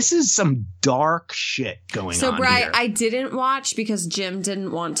 This is some dark shit going on. So, Bri, here. I didn't watch because Jim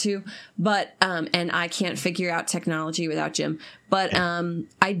didn't want to, but and I can't figure out technology without Jim. But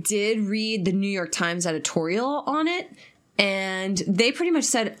I did read the New York Times editorial on it. And they pretty much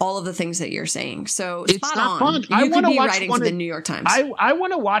said all of the things that you're saying. So it's spot not on. Fun. You could be writing for the New York Times. I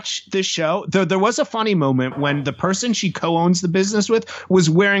want to watch this show. There was a funny moment when the person she co-owns the business with was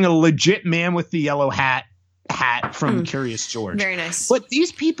wearing a legit Man with the Yellow Hat from Curious George. Very nice. But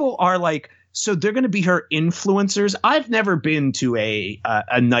these people are like, so they're going to be her influencers. I've never been to a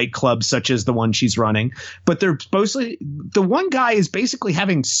nightclub such as the one she's running, but they're supposedly the one guy is basically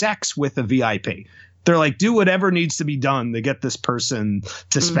having sex with a VIP. They're like, do whatever needs to be done to get this person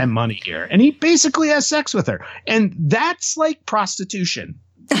to spend money here. And he basically has sex with her. And that's like prostitution.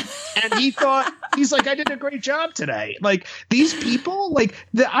 And he's like, I did a great job today. Like these people, like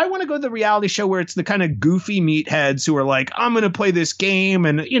I want to go to the reality show where it's the kind of goofy meatheads who are like, I'm going to play this game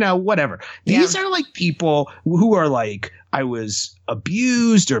and, whatever. These are like people who are like, I was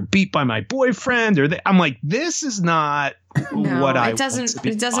abused or beat by my boyfriend I'm like, this is not what I want.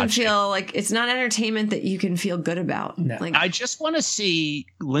 It doesn't feel like it's not entertainment that you can feel good about. No. Like, I just want to see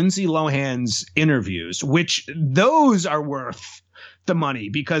Lindsay Lohan's interviews, which those are worth the money,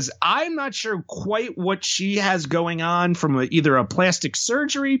 because I'm not sure quite what she has going on from either a plastic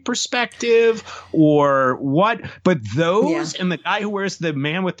surgery perspective or what, but those and the guy who wears the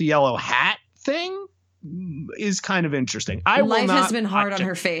Man with the Yellow Hat thing is kind of interesting. Life has been hard on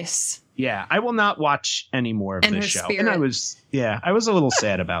her face. Yeah, I will not watch any more of this show. Spirit. And I was a little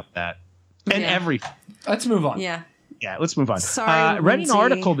sad about that. And everything. Let's move on. Yeah. Yeah, let's move on. Sorry, read an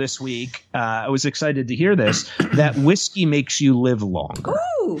article this week. I was excited to hear this, that whiskey makes you live longer.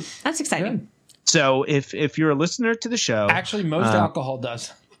 Ooh, that's exciting. Good. So if you're a listener to the show, actually, most alcohol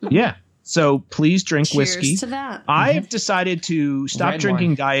does. Yeah. So please drink Cheers whiskey. to that. I've decided to stop drinking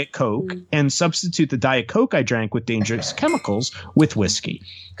wine. Diet Coke and substitute the Diet Coke I drank with dangerous chemicals with whiskey.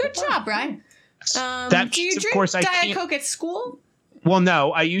 Good job, Brian. Do you of drink course, I Diet can't- Coke at school? Well,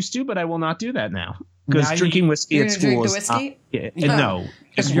 no, I used to, but I will not do that now. Because drinking whiskey you're at gonna school drink the is whiskey?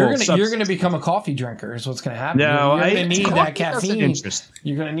 no. You're gonna become a coffee drinker is what's gonna happen. No, you're gonna need that doesn't caffeine. interest me.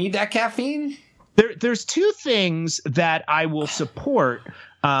 You're gonna need that caffeine. There's two things that I will support,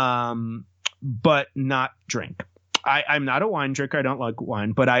 but not drink. I'm not a wine drinker. I don't like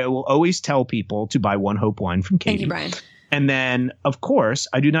wine, but I will always tell people to buy One Hope wine from Katie. Thank you, Brian. And then, of course,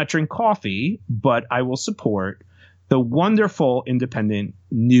 I do not drink coffee, but I will support the wonderful independent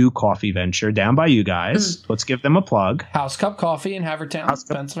new coffee venture down by you guys. Let's give them a plug. House Cup Coffee in Havertown,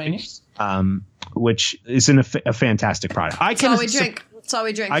 Pennsylvania. Which is a fantastic product. That's all we drink. That's all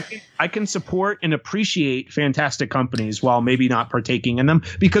we drink. I can support and appreciate fantastic companies while maybe not partaking in them,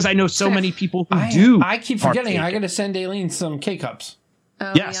 because I know so many people who do. I keep forgetting. I got to send Aileen some K-Cups.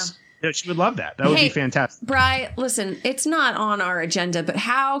 Oh, yes. No, she would love that. That would be fantastic. Bri, listen, it's not on our agenda, but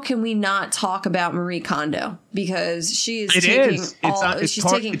how can we not talk about Marie Kondo? Because she is taking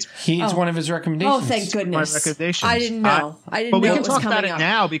He's one of his recommendations. Oh, thank goodness. My recommendations. I didn't know. But we can talk about it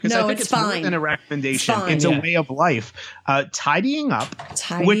now because I think it's more than a recommendation. It's a way of life. Tidying up,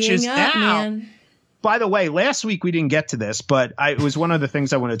 which is now. Man. By the way, last week we didn't get to this, but it was one of the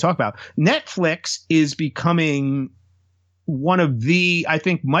things I wanted to talk about. Netflix is becoming one of the, I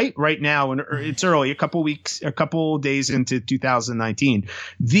think, right now, and it's early, a couple days into 2019,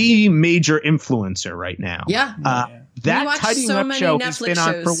 the major influencer right now. Yeah. That Tidying Up show has been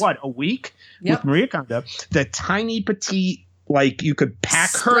on for what, a week with Marie Kondo. The tiny petite, like you could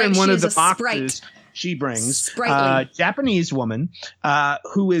pack her in one of the boxes. She brings a Japanese woman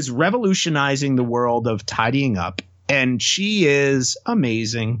who is revolutionizing the world of tidying up, and she is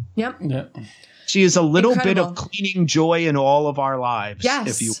amazing. Yep. She is a little bit of cleaning joy in all of our lives. Yes.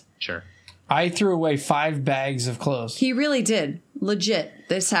 If you sure. I threw away 5 bags of clothes. He really did. Legit.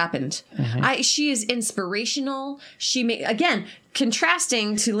 This happened. Mm-hmm. She is inspirational. Again,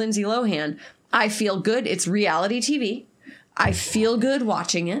 contrasting to Lindsay Lohan, I feel good. It's reality TV. I feel good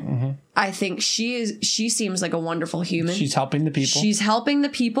watching it. Mm-hmm. I think she seems like a wonderful human. She's helping the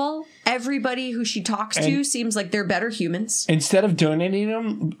people. Everybody who she talks to seems like they're better humans. Instead of donating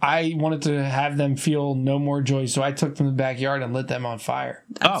them, I wanted to have them feel no more joy, so I took them to the backyard and lit them on fire.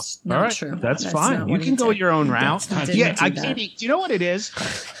 That's not true. That's fine. You can go your own route. Katie, do you know what it is?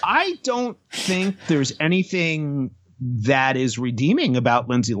 I don't think there's anything that is redeeming about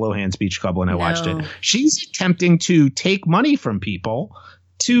Lindsay Lohan's Beach Club when I watched it. She's attempting to take money from people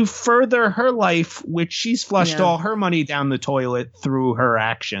to further her life, which she's flushed all her money down the toilet through her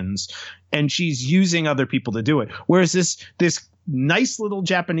actions, and she's using other people to do it. Whereas this nice little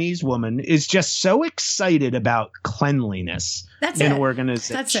Japanese woman is just so excited about cleanliness in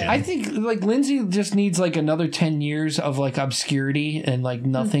organization. That's it. I think like Lindsay just needs like another 10 years of like obscurity and like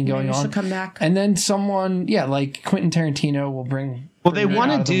nothing going on. She'll come back. And then someone, like Quentin Tarantino will bring. Well, they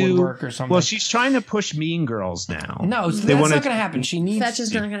want to do. Or something. Well, she's trying to push Mean Girls now. No, that's not going to happen. That's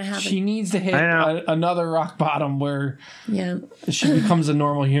just not going to happen. She needs to hit another rock bottom where she becomes a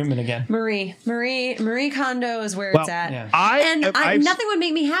normal human again. Marie Kondo is where it's at. Yeah. Nothing would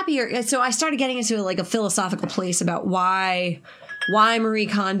make me happier. So I started getting into like a philosophical place about why Marie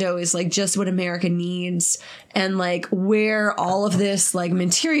Kondo is like just what America needs, and like where all of this like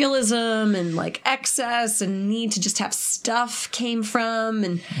materialism and like excess and need to just have stuff came from.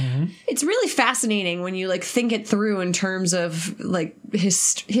 And it's really fascinating when you like think it through in terms of like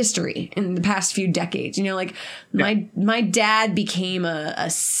history in the past few decades. You know, like my dad became a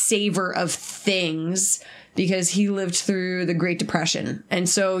saver of things because he lived through the Great Depression. And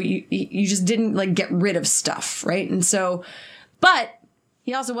so you just didn't like get rid of stuff. Right. And so, but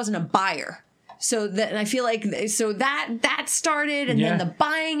he also wasn't a buyer. So that, and I feel like, so that started, and then the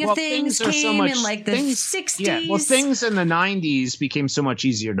buying of things came in like the 60s. Yeah, well, things in the 90s became so much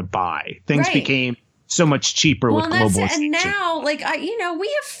easier to buy. Things became so much cheaper with globalization. And now, like, we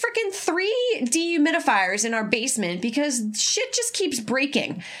have freaking 3 dehumidifiers in our basement because shit just keeps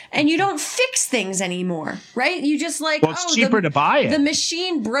breaking, and you don't fix things anymore, right? You just like, it's cheaper to buy it. The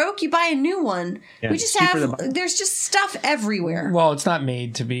machine broke, you buy a new one. We just there's just stuff everywhere. Well, it's not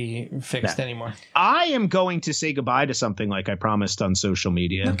made to be fixed anymore. I am going to say goodbye to something like I promised on social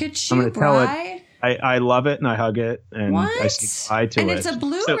media. Look at you, Bri. I love it and I hug it and I say goodbye to it. And it's a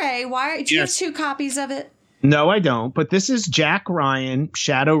Blu-ray. Do you have 2 copies of it? No, I don't. But this is Jack Ryan,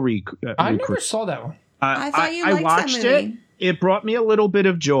 Shadow I never saw that one. I thought you liked watched that movie. It brought me a little bit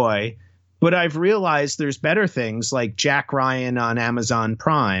of joy, but I've realized there's better things like Jack Ryan on Amazon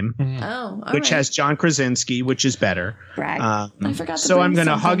Prime, which has John Krasinski, which is better. Brag. I forgot to So I'm going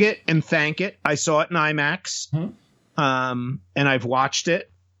to something. hug it and thank it. I saw it in IMAX, and I've watched it.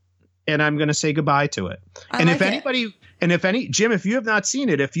 And I'm going to say goodbye to it. Jim, if you have not seen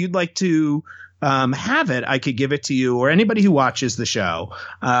it, if you'd like to have it, I could give it to you or anybody who watches the show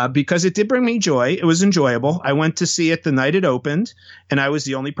because it did bring me joy. It was enjoyable. I went to see it the night it opened, and I was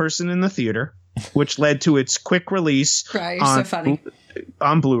the only person in the theater, which led to its quick release so funny.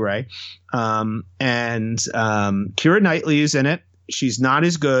 On Blu-ray. And Keira Knightley is in it. She's not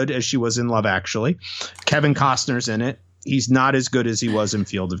as good as she was in Love Actually. Kevin Costner's in it. He's not as good as he was in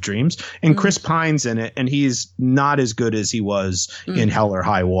Field of Dreams. And Chris Pine's in it, and he's not as good as he was in Hell or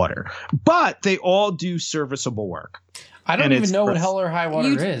High Water. But they all do serviceable work. I don't even know what Hell or High Water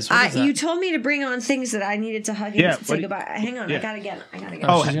is. What is that? You told me to bring on things that I needed to hug you and say goodbye. Hang on, I gotta get it.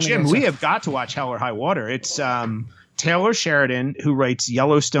 Oh, Jim, we have got to watch Hell or High Water. It's Taylor Sheridan, who writes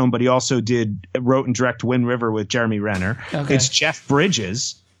Yellowstone, but he also wrote and directed Wind River with Jeremy Renner. Okay. It's Jeff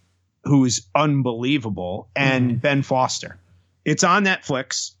Bridges. who's unbelievable, and Ben Foster. It's on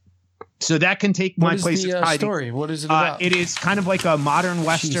Netflix. So that can take my place. What is the story? What is it about? It is kind of like a modern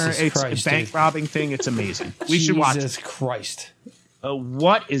Western. It's a bank robbing thing. It's amazing. We should watch it. Jesus Christ.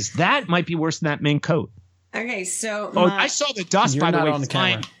 What is that? Might be worse than that mink coat. Okay, so I saw the dust, You're by the not way, on the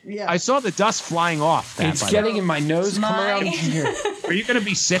flying. camera. Yeah. I saw the dust flying off. It's getting in my nose. Come around here. Are you going to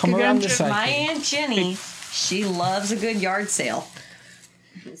be sick Come again? around this side. my Aunt Jenny, she loves a good yard sale.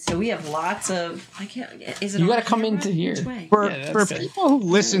 So we have lots of. I can't. Is it? You got to come into here. For people who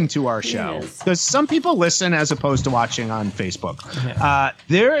listen to our show, because some people listen as opposed to watching on Facebook,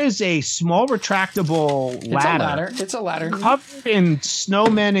 there is a small retractable ladder. It's a ladder. Covered in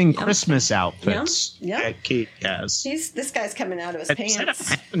snowmen and Christmas outfits. Yep. That Kate has. This guy's coming out of his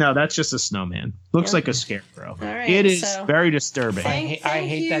pants. No, that's just a snowman. Looks like a scarecrow. All right, it is so- very disturbing. I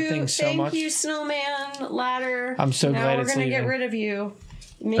hate that thing so much. Thank you, snowman ladder. I'm so glad we're it's gonna get leaving. rid of you.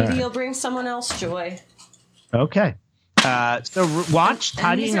 Maybe you'll bring someone else joy. Okay. So watch And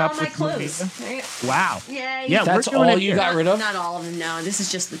Tidying these are Up all my with clothes. Maria. Right? Wow. Yay. Yeah, That's we're doing all it you here. got rid of? Not all of them. No, this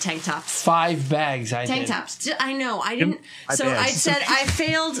is just the tank tops. 5 bags. Tank tops. I know. I didn't. My So bad. I said I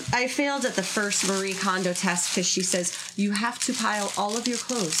failed. I failed at the first Marie Kondo test because she says you have to pile all of your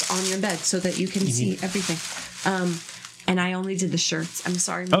clothes on your bed so that you can see everything. And I only did the shirts. I'm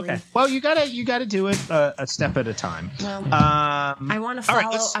sorry, Marie. Okay. Well, you gotta do it a step at a time. Well, I want to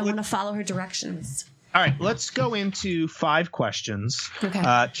follow. I want to follow her directions. All right, let's go into 5 questions.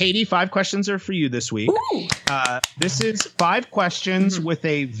 Okay. Katie, 5 questions are for you this week. Ooh. This is 5 questions with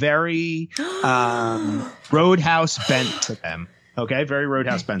a very Roadhouse bent to them. Okay, very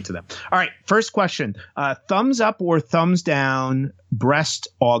Roadhouse bent to them. All right, first question. Thumbs up or thumbs down breast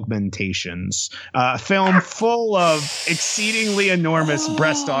augmentations? A film full of exceedingly enormous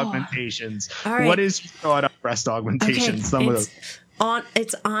breast augmentations. All right. What is your thought on breast augmentations? Some of those.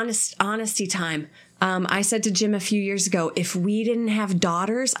 It's honesty time. I said to Jim a few years ago, if we didn't have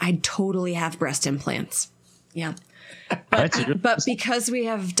daughters, I'd totally have breast implants. Yeah. But because we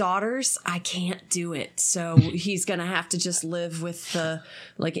have daughters, I can't do it. So he's going to have to just live with the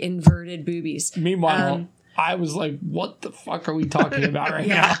inverted boobies. Meanwhile, I was like, what the fuck are we talking about right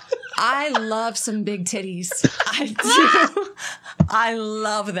now? I love some big titties. I do. I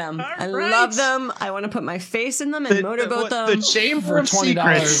love them. I love them. I want to put my face in them and motorboat them. The Chamber For of $20,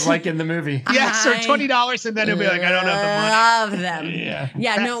 Secrets. like in the movie. Yes, or $20, and then it'll be like, I don't have the money. Love them. Yeah.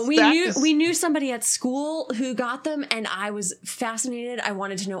 Yeah, no, That's- we knew somebody at school who got them, and I was fascinated. I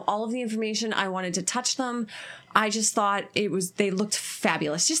wanted to know all of the information. I wanted to touch them. I just thought they looked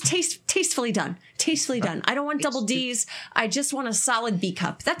fabulous. Just tastefully done. Tastefully done. I don't want double D's. I just want a solid B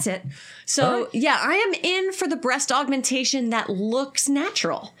cup. That's it. So yeah, I am in for the breast augmentation that looks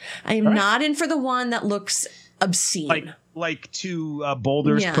natural. I am not in for the one that looks obscene. Like 2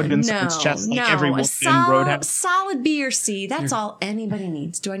 boulders put in someone's chest, like every a woman in Roadhouse. solid B or C. That's all anybody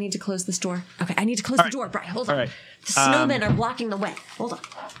needs. Do I need to close this door? Okay, I need to close the door. Brian, hold on. All right. The snowmen are blocking the way. Hold on.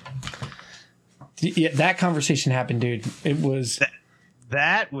 Yeah, that conversation happened, dude. It was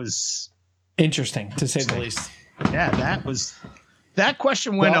That was interesting, to say the least. that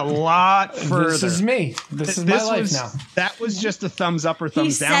question went a lot further. This is me. This is my life now. That was just a thumbs up or He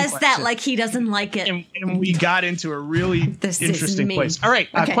thumbs down. says that question. like he doesn't like it. And we got into a really This is interesting me. place. All right,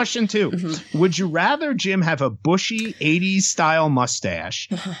 Okay. question 2. Would you rather Jim have a bushy 80s style mustache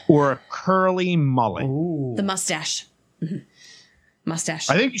or a curly mullet? Ooh. The mustache. Mustache.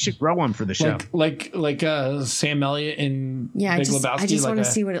 I think you should grow one for the show. Like Sam Elliott in Yeah, Big Lebowski. I just like want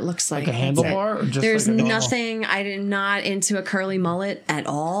to see what it looks like. like a That's it. handlebar? Or just There's like a normal- nothing. I'm not into a curly mullet at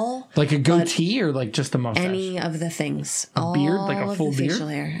all. Like a goatee or like just a mustache? Any of the things. A beard? Like a All of full the beard? facial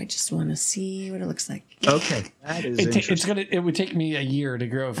hair. I just want to see what it looks like. Okay, that is interesting. It would take me a year to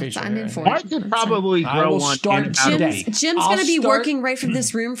grow a facial I'm hair. in for I it. could probably I grow will one start in about a today. week. Jim's I'll going to be start- working right from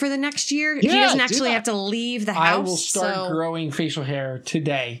this room for the next year. He Yeah, doesn't do actually that. have to leave the house. I will start so growing facial hair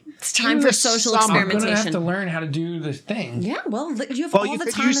today. it's time In for the social summer. I'm gonna have to experimentation. learn how to do the thing. Yeah, well, you have Well, all you the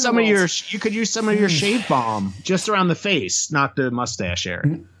could time use in some the of world. your shave balm just around the face, not the mustache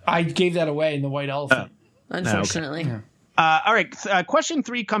area. I gave that away in the White Elephant. Unfortunately. All right, question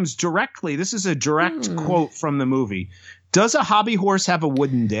 3 comes directly. This is a direct quote from the movie. Does a hobby horse have a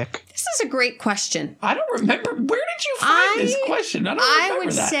wooden dick? This is a great question. I don't remember. Where did you find this question? I don't remember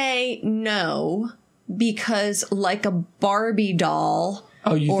would that. say no, because like a Barbie doll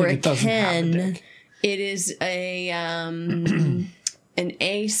Oh, you or think a it doesn't have a Ken, dick? it is a an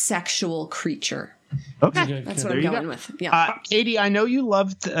asexual creature. Okay, That's what there I'm you going go. with. Yeah. Katie, I know you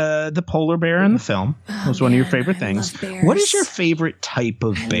loved the polar bear in the film. It was one of your favorite I things. love bears. What is your favorite type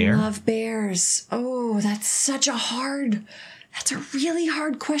of bear? I love bears. Oh, that's such a hard That's a really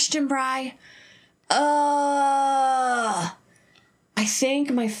hard question, Bri. I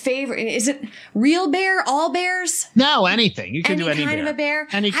think my favorite is it real bear, all bears? No, anything. You can do any kind bear. of a bear.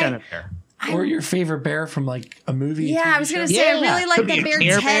 Any kind of bear. Or your favorite bear from like a movie. Yeah, I was gonna say I really like Could be that a bear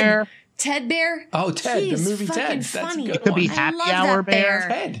Care Ted. Bear. Ted Bear. Oh, Ted, He's the movie fucking Ted. That's a funny. good It could be one. Happy I love Hour that Bear.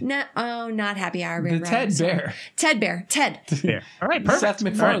 Ted. No, not Happy Hour Bear. The Ted Sorry. Bear. Ted Bear. Ted. Bear. All right, perfect. Seth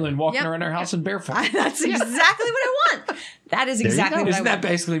MacFarlane walking Yep. around our house in barefoot. That's exactly what I want. That is exactly go. what Isn't I that want.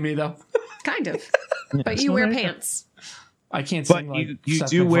 basically me though? Kind of. But you wear pants. I can't But sing like you Seth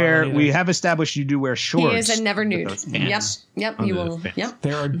do wear. MacFarlane We either. have established you do wear shorts. He is a never nude. those Yep. pants. Yep. Under You those will. pants. Yep.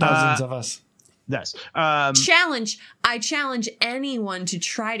 There are dozens of us. Yes. Challenge. I challenge anyone to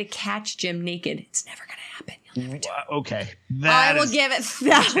try to catch Jim naked. It's never gonna happen. You'll never do it. Okay. I will give it.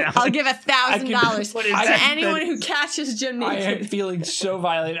 I'll give $1,000 What is to that? anyone who catches Jim I am naked. feeling so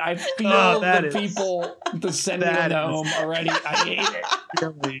violated. I feel that the is- people, the sending that home is- already. I hate it.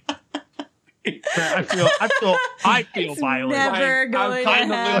 Really. I feel violated. Never I'm going to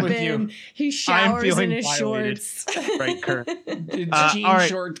kinda with you. happen. He showers in feeling his violated. shorts. Right, Kurt. It's jean all right.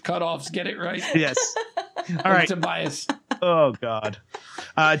 short cutoffs. Get it right. Yes. All Or right. Tobias. Oh God.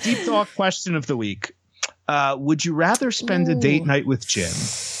 Deep thought question of the week. Would you rather spend a date night with Jim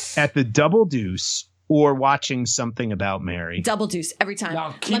at the Double Deuce or watching Something About Mary? Double deuce every time.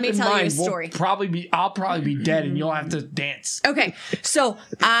 Now, keep Let me in tell mind, you a story. I'll probably be dead, and you'll have to dance. Okay, so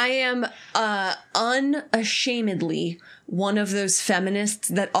I am unashamedly one of those feminists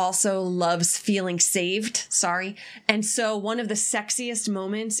that also loves feeling saved. Sorry. And so one of the sexiest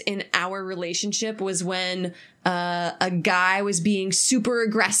moments in our relationship was when a guy was being super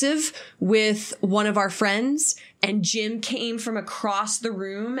aggressive with one of our friends, and Jim came from across the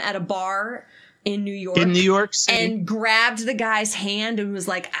room at a bar in New York. In New York City? And grabbed the guy's hand and was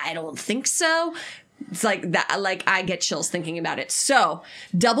like, I don't think so. It's like that, like I get chills thinking about it. So,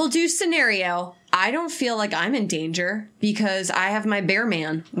 double deuce scenario, I don't feel like I'm in danger because I have my bear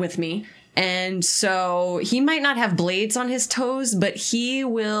man with me. And so he might not have blades on his toes, but he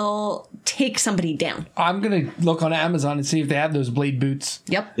will take somebody down. I'm gonna look on Amazon and see if they have those blade boots.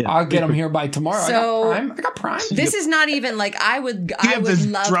 Yep. Yeah. I'll get them here by tomorrow. So- I got Prime. This is not even like I would You have this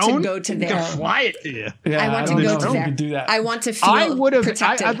love drone? to go to You can there. fly it to you. Yeah, I want to don't go know to if you there. could do that. I want to feel I would have.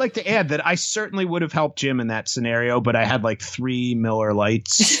 protected. I'd like to add that I certainly would have helped Jim in that scenario, but I had like 3 Miller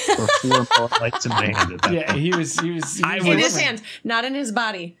Lights or 4 Miller Lights in my hand at that Yeah, point. he was in his hand, not in his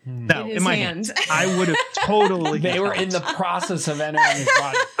body. No, in his my hand. I would have totally. They were in helped. the process of entering his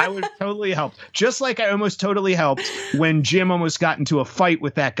body. I would have totally helped. Just like I almost totally helped when Jim almost got into a fight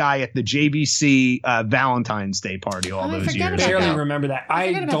with that guy at the JBC Valentine's Day party all Oh, I those forgot years. about ago. Barely that. remember that. I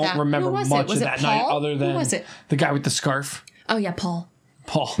forgot about don't that. remember Who was much it? Was of it that night Paul? other Who than was it? the guy with the scarf, Oh yeah, Paul.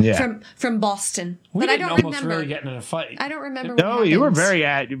 Paul. Yeah. From Boston. We but I didn't don't almost remember. really get in a fight. I don't remember. No, what you were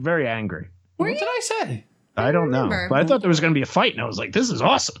happened. very angry. Were What you did I say? I don't know, remember. but I thought there was going to be a fight, and I was like, "This is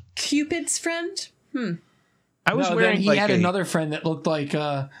awesome." Cupid's friend? I was No, wearing then he like had a, another friend that looked like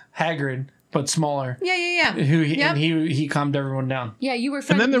Hagrid but smaller. Yeah. Who he, Yep. and he calmed everyone down. Yeah, you were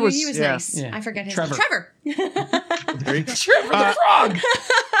friend. then there he was- was yeah. nice. Yeah. I forget his Trevor. name. Trevor. Trevor the frog.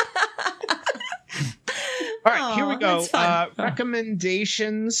 All right, here we Aw, go. that's fun.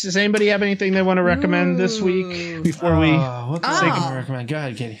 Recommendations. Does anybody have anything they want to recommend this week before we? What the Oh. can I recommend? Go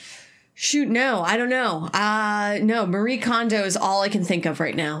ahead, Katie. Shoot, no, I don't know. No, Marie Kondo is all I can think of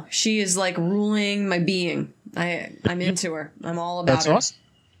right now. She is like ruling my being. I'm into her. I'm all about That's her. awesome.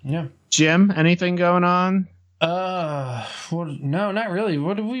 Yeah. Jim, anything going on? No, not really.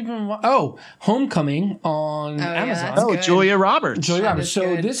 What have we been? Homecoming on yeah, Amazon. that's good. Julia Roberts. Julia Roberts. is So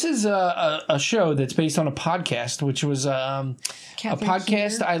good. this is a show that's based on a podcast, which was a Catherine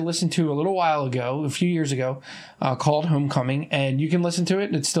podcast Keener. I listened to a little while ago, a few years ago, called Homecoming, and you can listen to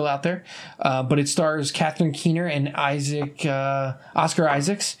it. It's still out there, but it stars Catherine Keener and Oscar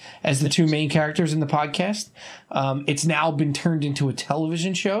Isaacs as the two main characters in the podcast. It's now been turned into a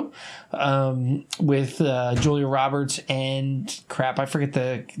television show with Julia Roberts and I forget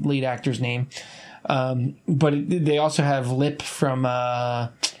the lead actor's name. But they also have Lip from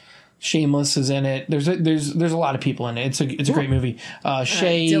Shameless is in it. There's a lot of people in it. It's a great movie.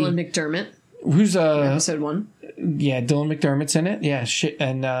 Shay, Dylan McDermott, who's episode 1. Dylan McDermott's in it. Yeah,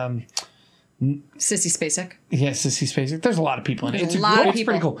 and Sissy Spacek. yeah, Sissy Spacek. There's a lot of people in it. There's a lot of it's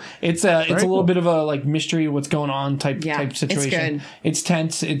people. pretty cool. It's a little cool. bit of a like mystery, what's going on type Yeah, it's situation. good. It's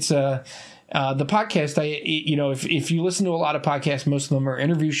tense. It's the podcast. If you listen to a lot of podcasts, most of them are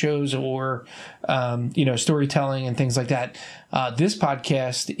interview shows or storytelling and things like that. This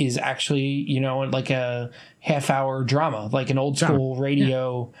podcast is actually like a half-hour drama, like an old school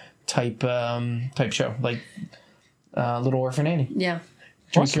radio type show. Like Little Orphan Annie. Yeah.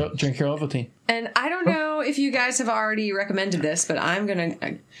 Drink your Ovaltine. And I don't know if you guys have already recommended this, but I'm going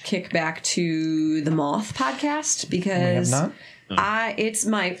to kick back to the Moth podcast because it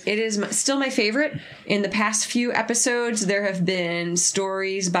is still my favorite. In the past few episodes, there have been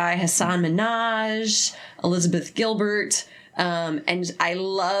stories by Hassan Minhaj, Elizabeth Gilbert, and I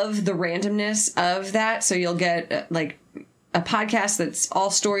love the randomness of that. So you'll get like a podcast that's all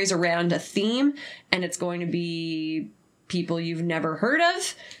stories around a theme, and it's going to be people you've never heard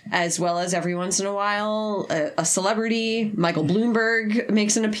of, as well as every once in a while a celebrity. Michael Bloomberg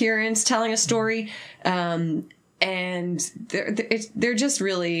makes an appearance telling a story, and they're just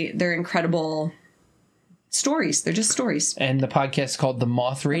really, they're incredible stories. They're just stories. And the podcast is called the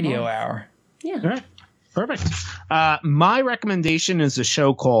Moth Radio Hour. Yeah. All right. Perfect. My recommendation is a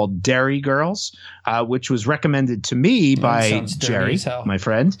show called Dairy Girls, which was recommended to me by Jerry, my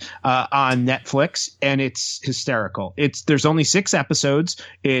friend, on Netflix, and it's hysterical. There's only 6 episodes.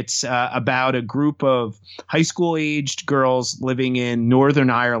 It's about a group of high school aged girls living in Northern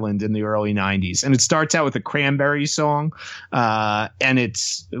Ireland in the early 90s, and it starts out with a Cranberries song, and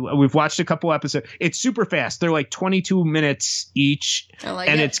we've watched a couple episodes. It's super fast. They're like 22 minutes each,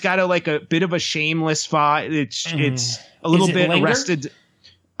 it's got a bit of a shameless vibe. It's a little bit Linger? Arrested.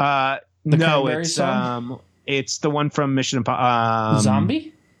 No, it's the one from Mission Impossible.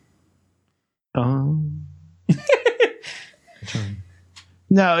 Zombie?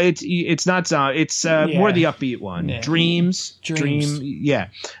 No, it's not zombie. It's more the upbeat one. Yeah. Dreams. Dreams. Yeah.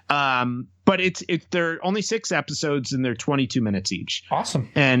 But they're only 6 episodes and they're 22 minutes each. Awesome.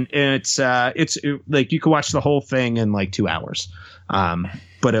 And it's like you can watch the whole thing in like 2 hours.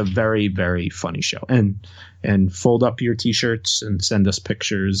 But a very, very funny show. And fold up your T-shirts and send us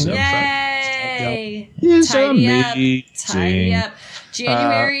pictures. Yay! It's Tidy amazing. up.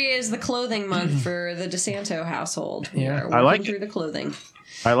 January is the clothing month for the DeSanto household. We are working through the clothing.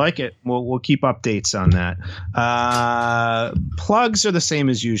 I like it. We'll keep updates on that. Plugs are the same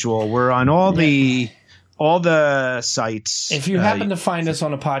as usual. We're on all the sites. If you happen to find us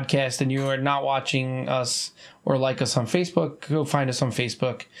on a podcast and you are not watching us or like us on Facebook, go find us on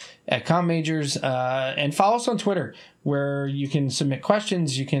Facebook at Com Majors, and follow us on Twitter, where you can submit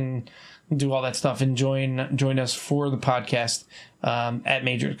questions, you can do all that stuff, and join us for the podcast at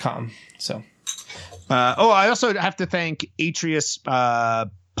Major.com. So, I also have to thank Atreus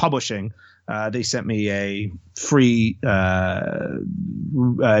Publishing. They sent me a free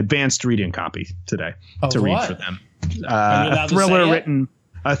advanced reading copy today to read for them.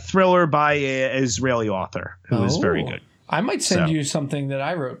 A thriller by an Israeli author who is very good. I might send you something that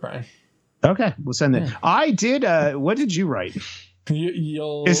I wrote, Brian. Okay, we'll send it. I did. What did you write?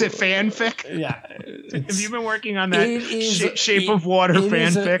 Is it fanfic? Yeah. Have you been working on that Shape of Water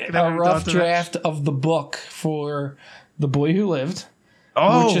fanfic? It is a rough draft of the book for The Boy Who Lived.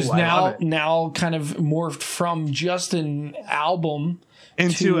 Which is now kind of morphed from just an album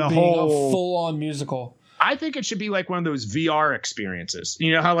into a full-on musical. I think it should be like one of those VR experiences.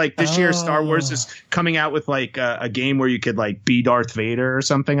 You know how like this year Star Wars is coming out with like a game where you could like be Darth Vader or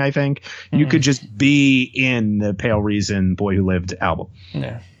something. I think you could just be in the Pale Reason Boy Who Lived album.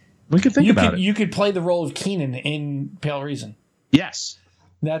 Yeah, we could think about it. You could play the role of Keenan in Pale Reason. Yes.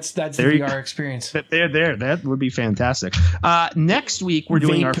 That's the VR experience. That would be fantastic. Next week we're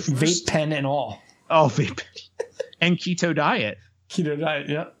doing our first... vape pen and all. Oh, vape and keto diet. Keto diet,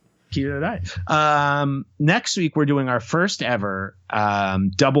 yeah. Keto diet. Next week we're doing our first ever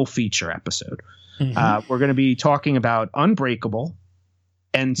double feature episode. Mm-hmm. We're going to be talking about Unbreakable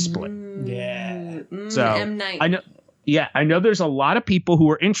and Split. So M. Night. I know there's a lot of people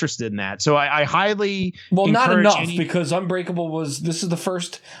who are interested in that. So I highly not enough because Unbreakable this is the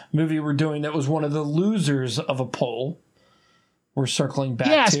first movie we're doing that was one of the losers of a poll. We're circling back.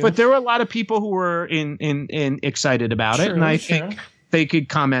 Yes, but there were a lot of people who were in excited about it, and I think they could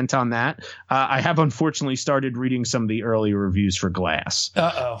comment on that. I have unfortunately started reading some of the early reviews for Glass.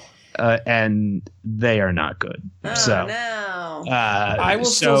 And they are not good. No. I will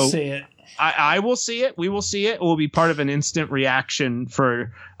still see it. I will see it. We will see it. It will be part of an instant reaction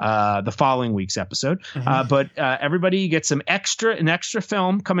for the following week's episode. Mm-hmm. But everybody gets an extra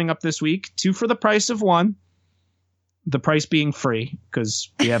film coming up this week. 2 for the price of 1. The price being free because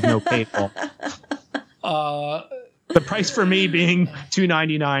we have no PayPal. The price for me being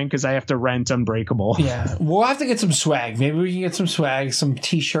 $2.99 because I have to rent Unbreakable. Yeah, we'll have to get some swag. Maybe we can get some swag, some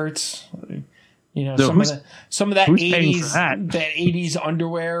T-shirts. You know, some of that 80s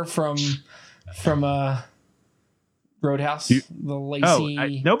underwear from Roadhouse, the lacy.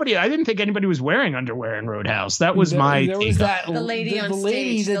 I didn't think anybody was wearing underwear in Roadhouse. That was there was that the lady on stage.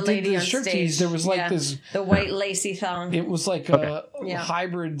 Lady that the lady did on the striptease. stage. There was like this the white lacy thong. It was like a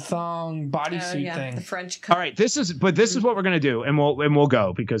hybrid thong bodysuit thing. The French cut. All right, this is what we're gonna do, and we'll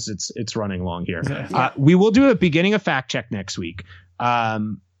go because it's running long here. We will do a beginning of fact check next week.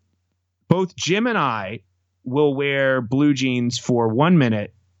 Both Jim and I will wear blue jeans for 1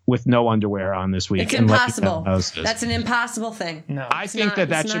 minute with no underwear on this week. It's impossible. That's an impossible thing. No, I think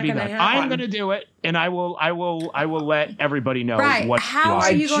that should be done. I'm going to do it, and I will let everybody know. Right? What How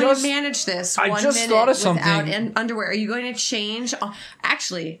are you going to manage this? I 1 just minute thought of something. without underwear. Are you going to change?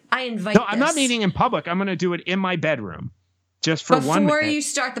 Actually, I invite. No, I'm not meeting in public. I'm going to do it in my bedroom, just for 1 minute before you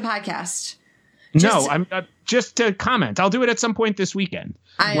start the podcast. I'm just to comment. I'll do it at some point this weekend.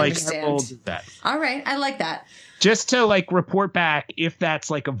 I understand. We'll do that. All right, I like that. Just to report back if that's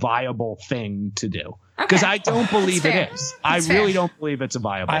a viable thing to do. Because I don't believe it is. I really don't believe it's a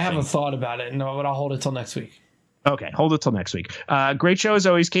viable thing. I haven't thought about it, but I'll hold it till next week. Okay, hold it till next week. Great show as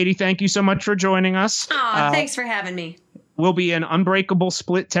always, Katie. Thank you so much for joining us. Thanks for having me. We'll be in Unbreakable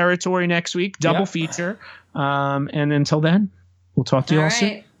Split territory next week, double feature. And until then, we'll talk to you all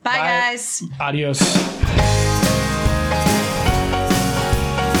soon. Bye, guys. Adios.